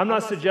 I'm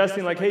not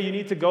suggesting like, hey, you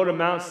need to go to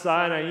Mount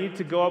Sinai, you need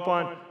to go up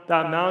on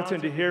that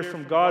mountain to hear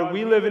from God.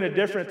 We live in a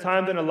different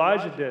time than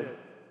Elijah did.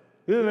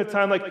 We live in a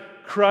time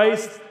like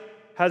Christ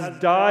has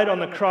died on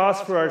the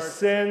cross for our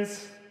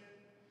sins,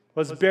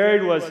 was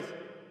buried, was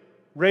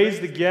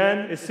raised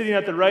again, is sitting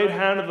at the right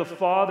hand of the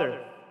Father.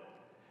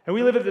 And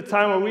we live at the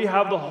time where we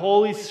have the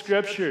Holy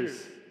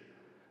Scriptures.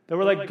 That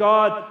we're like,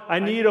 God, I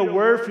need a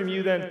word from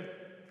you, then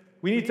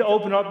We need to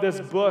open up this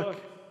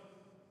book,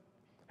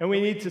 and we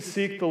need to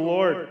seek the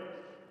Lord.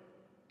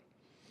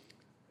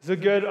 It's a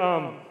good, I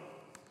don't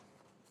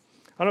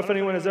know if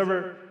anyone has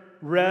ever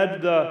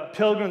read The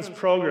Pilgrim's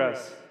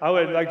Progress. I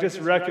would just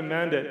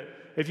recommend it.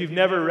 If you've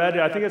never read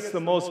it, I think it's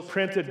the most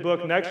printed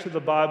book next to the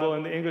Bible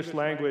in the English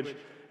language.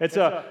 It's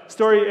a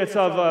story, it's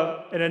of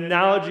an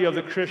analogy of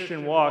the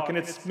Christian walk, and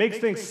it makes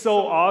things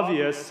so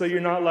obvious, so you're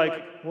not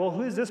like, well,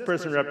 who does this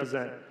person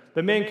represent?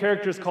 The main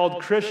character is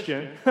called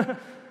Christian.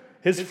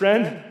 His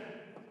friend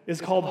is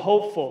called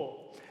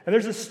Hopeful. And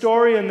there's a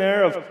story in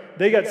there of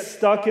they get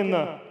stuck in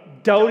the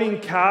doubting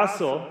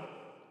castle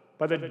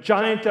by the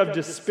giant of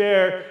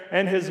despair,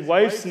 and his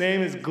wife's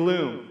name is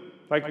Gloom.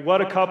 Like,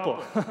 what a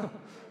couple.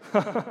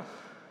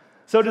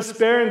 So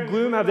despair and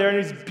gloom have there, and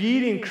he's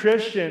beating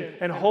Christian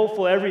and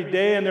Hopeful every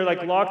day, and they're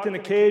like locked in a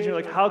cage, and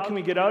they're like, how can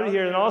we get out of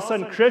here? And all of a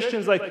sudden,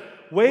 Christian's like,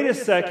 wait a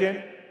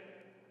second,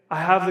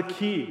 I have the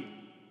key.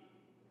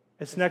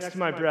 It's next to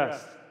my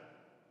breast.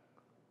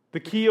 The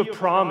key of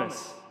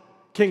promise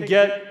can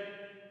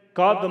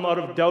got them out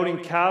of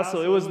doubting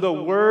castle. It was the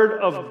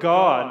word of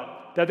God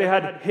that they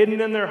had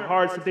hidden in their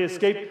hearts that they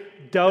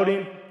escaped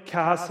doubting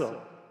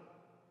castle.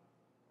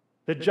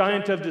 The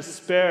giant of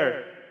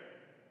despair.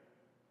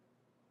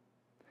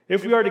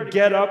 If we are to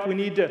get up, we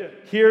need to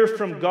hear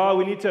from God.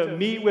 We need to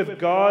meet with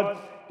God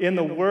in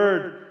the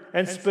Word.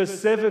 And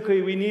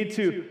specifically, we need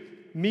to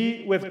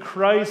meet with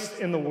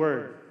Christ in the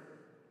Word.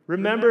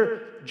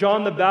 Remember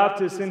John the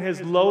Baptist in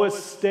his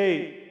lowest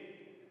state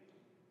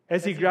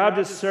as he grabbed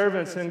his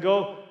servants and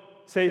go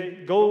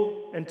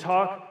and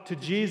talk to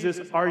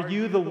Jesus. Are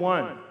you the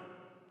one?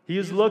 He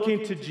is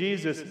looking to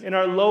Jesus. In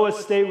our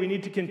lowest state, we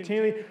need to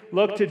continually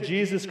look to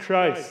Jesus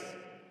Christ.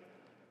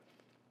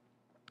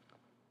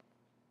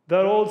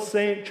 That old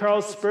Saint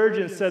Charles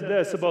Spurgeon said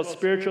this about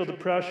spiritual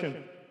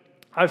depression.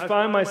 I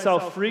find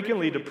myself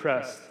frequently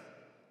depressed,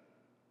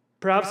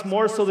 perhaps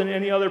more so than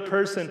any other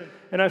person,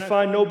 and I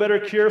find no better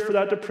cure for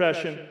that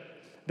depression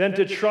than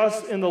to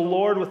trust in the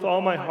Lord with all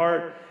my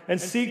heart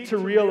and seek to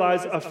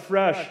realize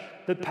afresh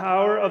the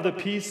power of the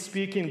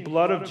peace-speaking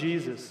blood of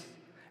Jesus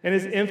and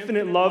his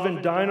infinite love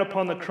in dying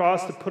upon the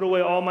cross to put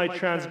away all my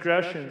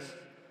transgressions.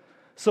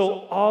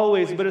 So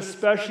always, but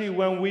especially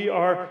when we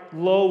are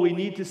low, we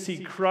need to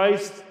see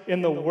Christ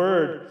in the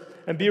Word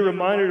and be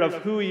reminded of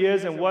who He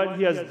is and what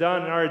He has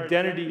done and our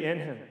identity in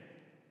Him.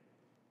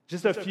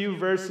 Just a few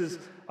verses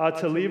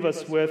to leave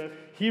us with.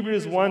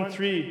 Hebrews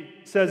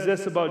 1:3 says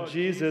this about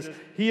Jesus.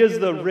 He is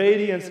the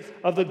radiance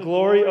of the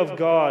glory of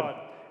God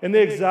and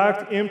the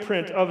exact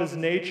imprint of His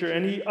nature,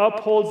 and He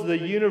upholds the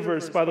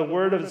universe by the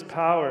word of His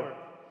power.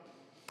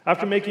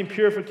 After making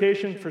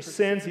purification for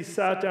sins, He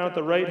sat down at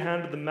the right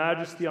hand of the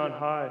Majesty on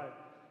high.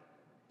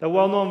 That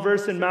well-known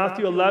verse in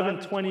Matthew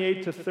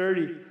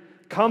 11:28-30.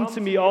 Come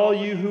to me, all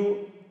you who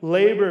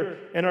labor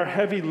and are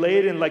heavy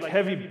laden, like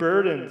heavy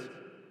burdened,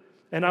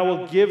 and I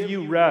will give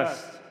you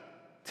rest.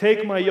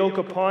 Take my yoke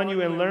upon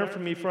you and learn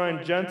from me, for I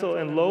am gentle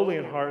and lowly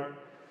in heart,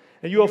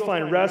 and you will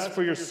find rest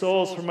for your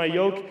souls, for my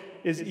yoke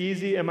is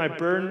easy and my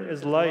burden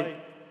is light.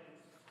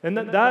 And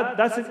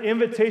that's an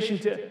invitation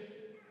to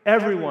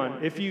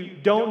everyone. If you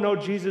don't know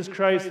Jesus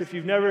Christ, if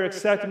you've never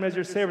accepted Him as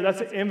your Savior,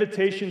 that's an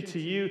invitation to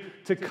you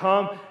to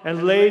come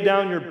and lay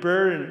down your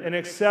burden and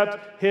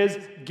accept His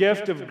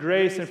gift of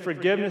grace and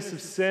forgiveness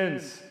of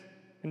sins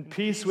and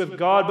peace with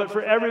God. But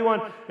for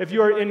everyone, if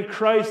you are in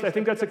Christ, I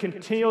think that's a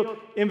continual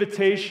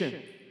invitation.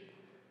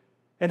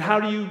 And how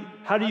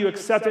do you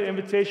accept that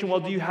invitation? Well,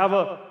 do you have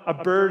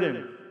a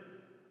burden?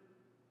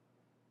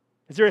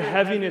 Is there a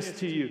heaviness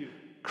to you?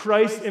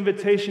 Christ's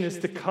invitation is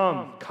to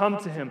come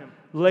to Him.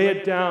 Lay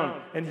it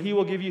down, and He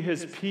will give you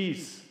His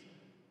peace,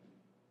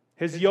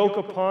 His yoke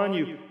upon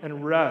you,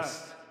 and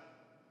rest.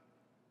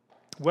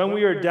 When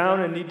we are down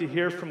and need to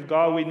hear from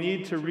God, we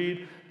need to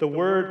read the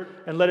Word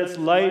and let its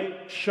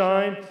light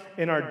shine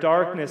in our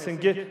darkness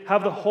and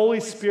have the Holy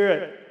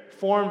Spirit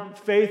form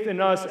faith in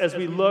us as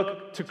we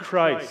look to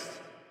Christ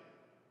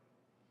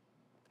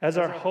as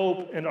our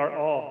hope and our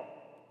all.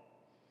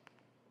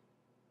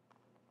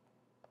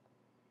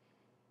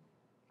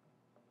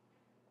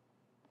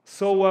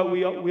 So what?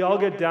 We all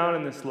get down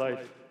in this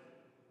life.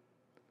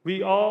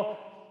 We all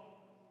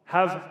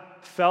have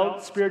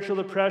felt spiritual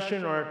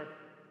depression or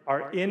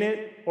are in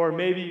it or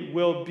maybe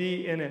will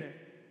be in it.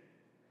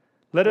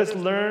 Let us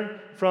learn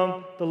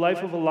from the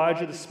life of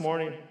Elijah this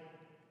morning.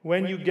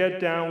 When you get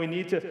down, we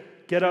need to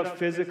get up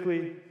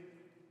physically.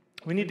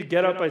 We need to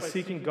get up by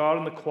seeking God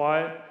in the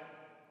quiet.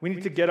 We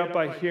need to get up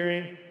by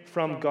hearing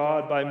from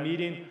God, by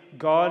meeting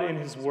God in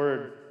His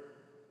Word.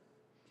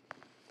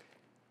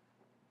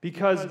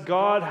 Because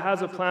God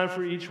has a plan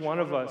for each one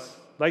of us.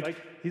 Like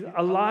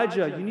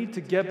Elijah, you need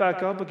to get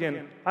back up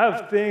again. I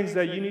have things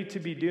that you need to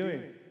be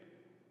doing.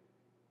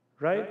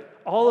 Right?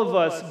 All of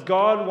us,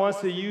 God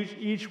wants to use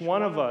each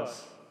one of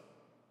us.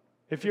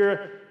 If you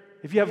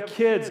have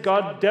kids,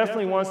 God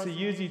definitely wants to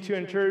use you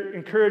to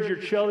encourage your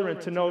children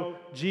to know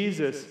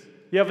Jesus.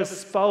 You have a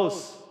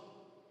spouse.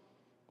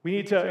 We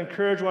need to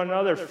encourage one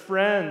another,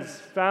 friends,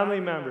 family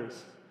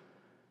members.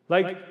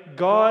 Like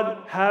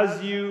God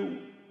has you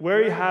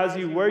where He has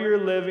you, where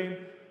you're living,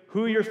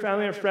 who your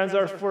family and friends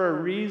are for a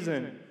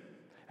reason.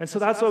 And so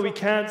that's why we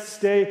can't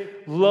stay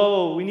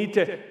low. We need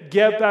to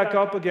get back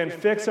up again,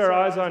 fix our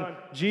eyes on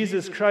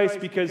Jesus Christ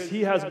because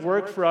He has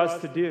work for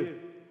us to do.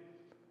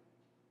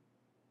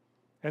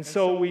 And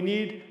so we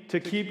need to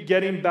keep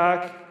getting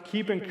back,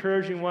 keep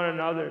encouraging one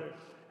another,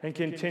 and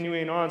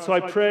continuing on. So I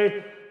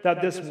pray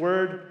that this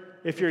word,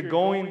 if you're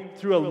going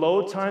through a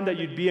low time, that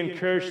you'd be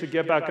encouraged to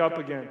get back up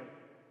again.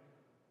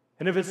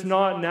 And if it's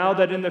not now,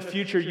 that in the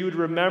future you would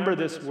remember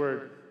this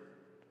word.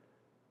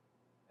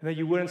 And that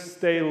you wouldn't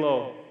stay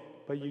low,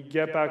 but you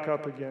get back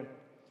up again.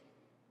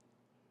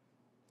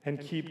 And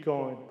keep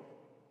going.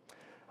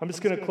 I'm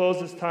just going to close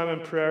this time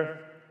in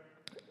prayer,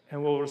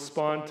 and we'll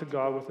respond to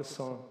God with a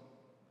song.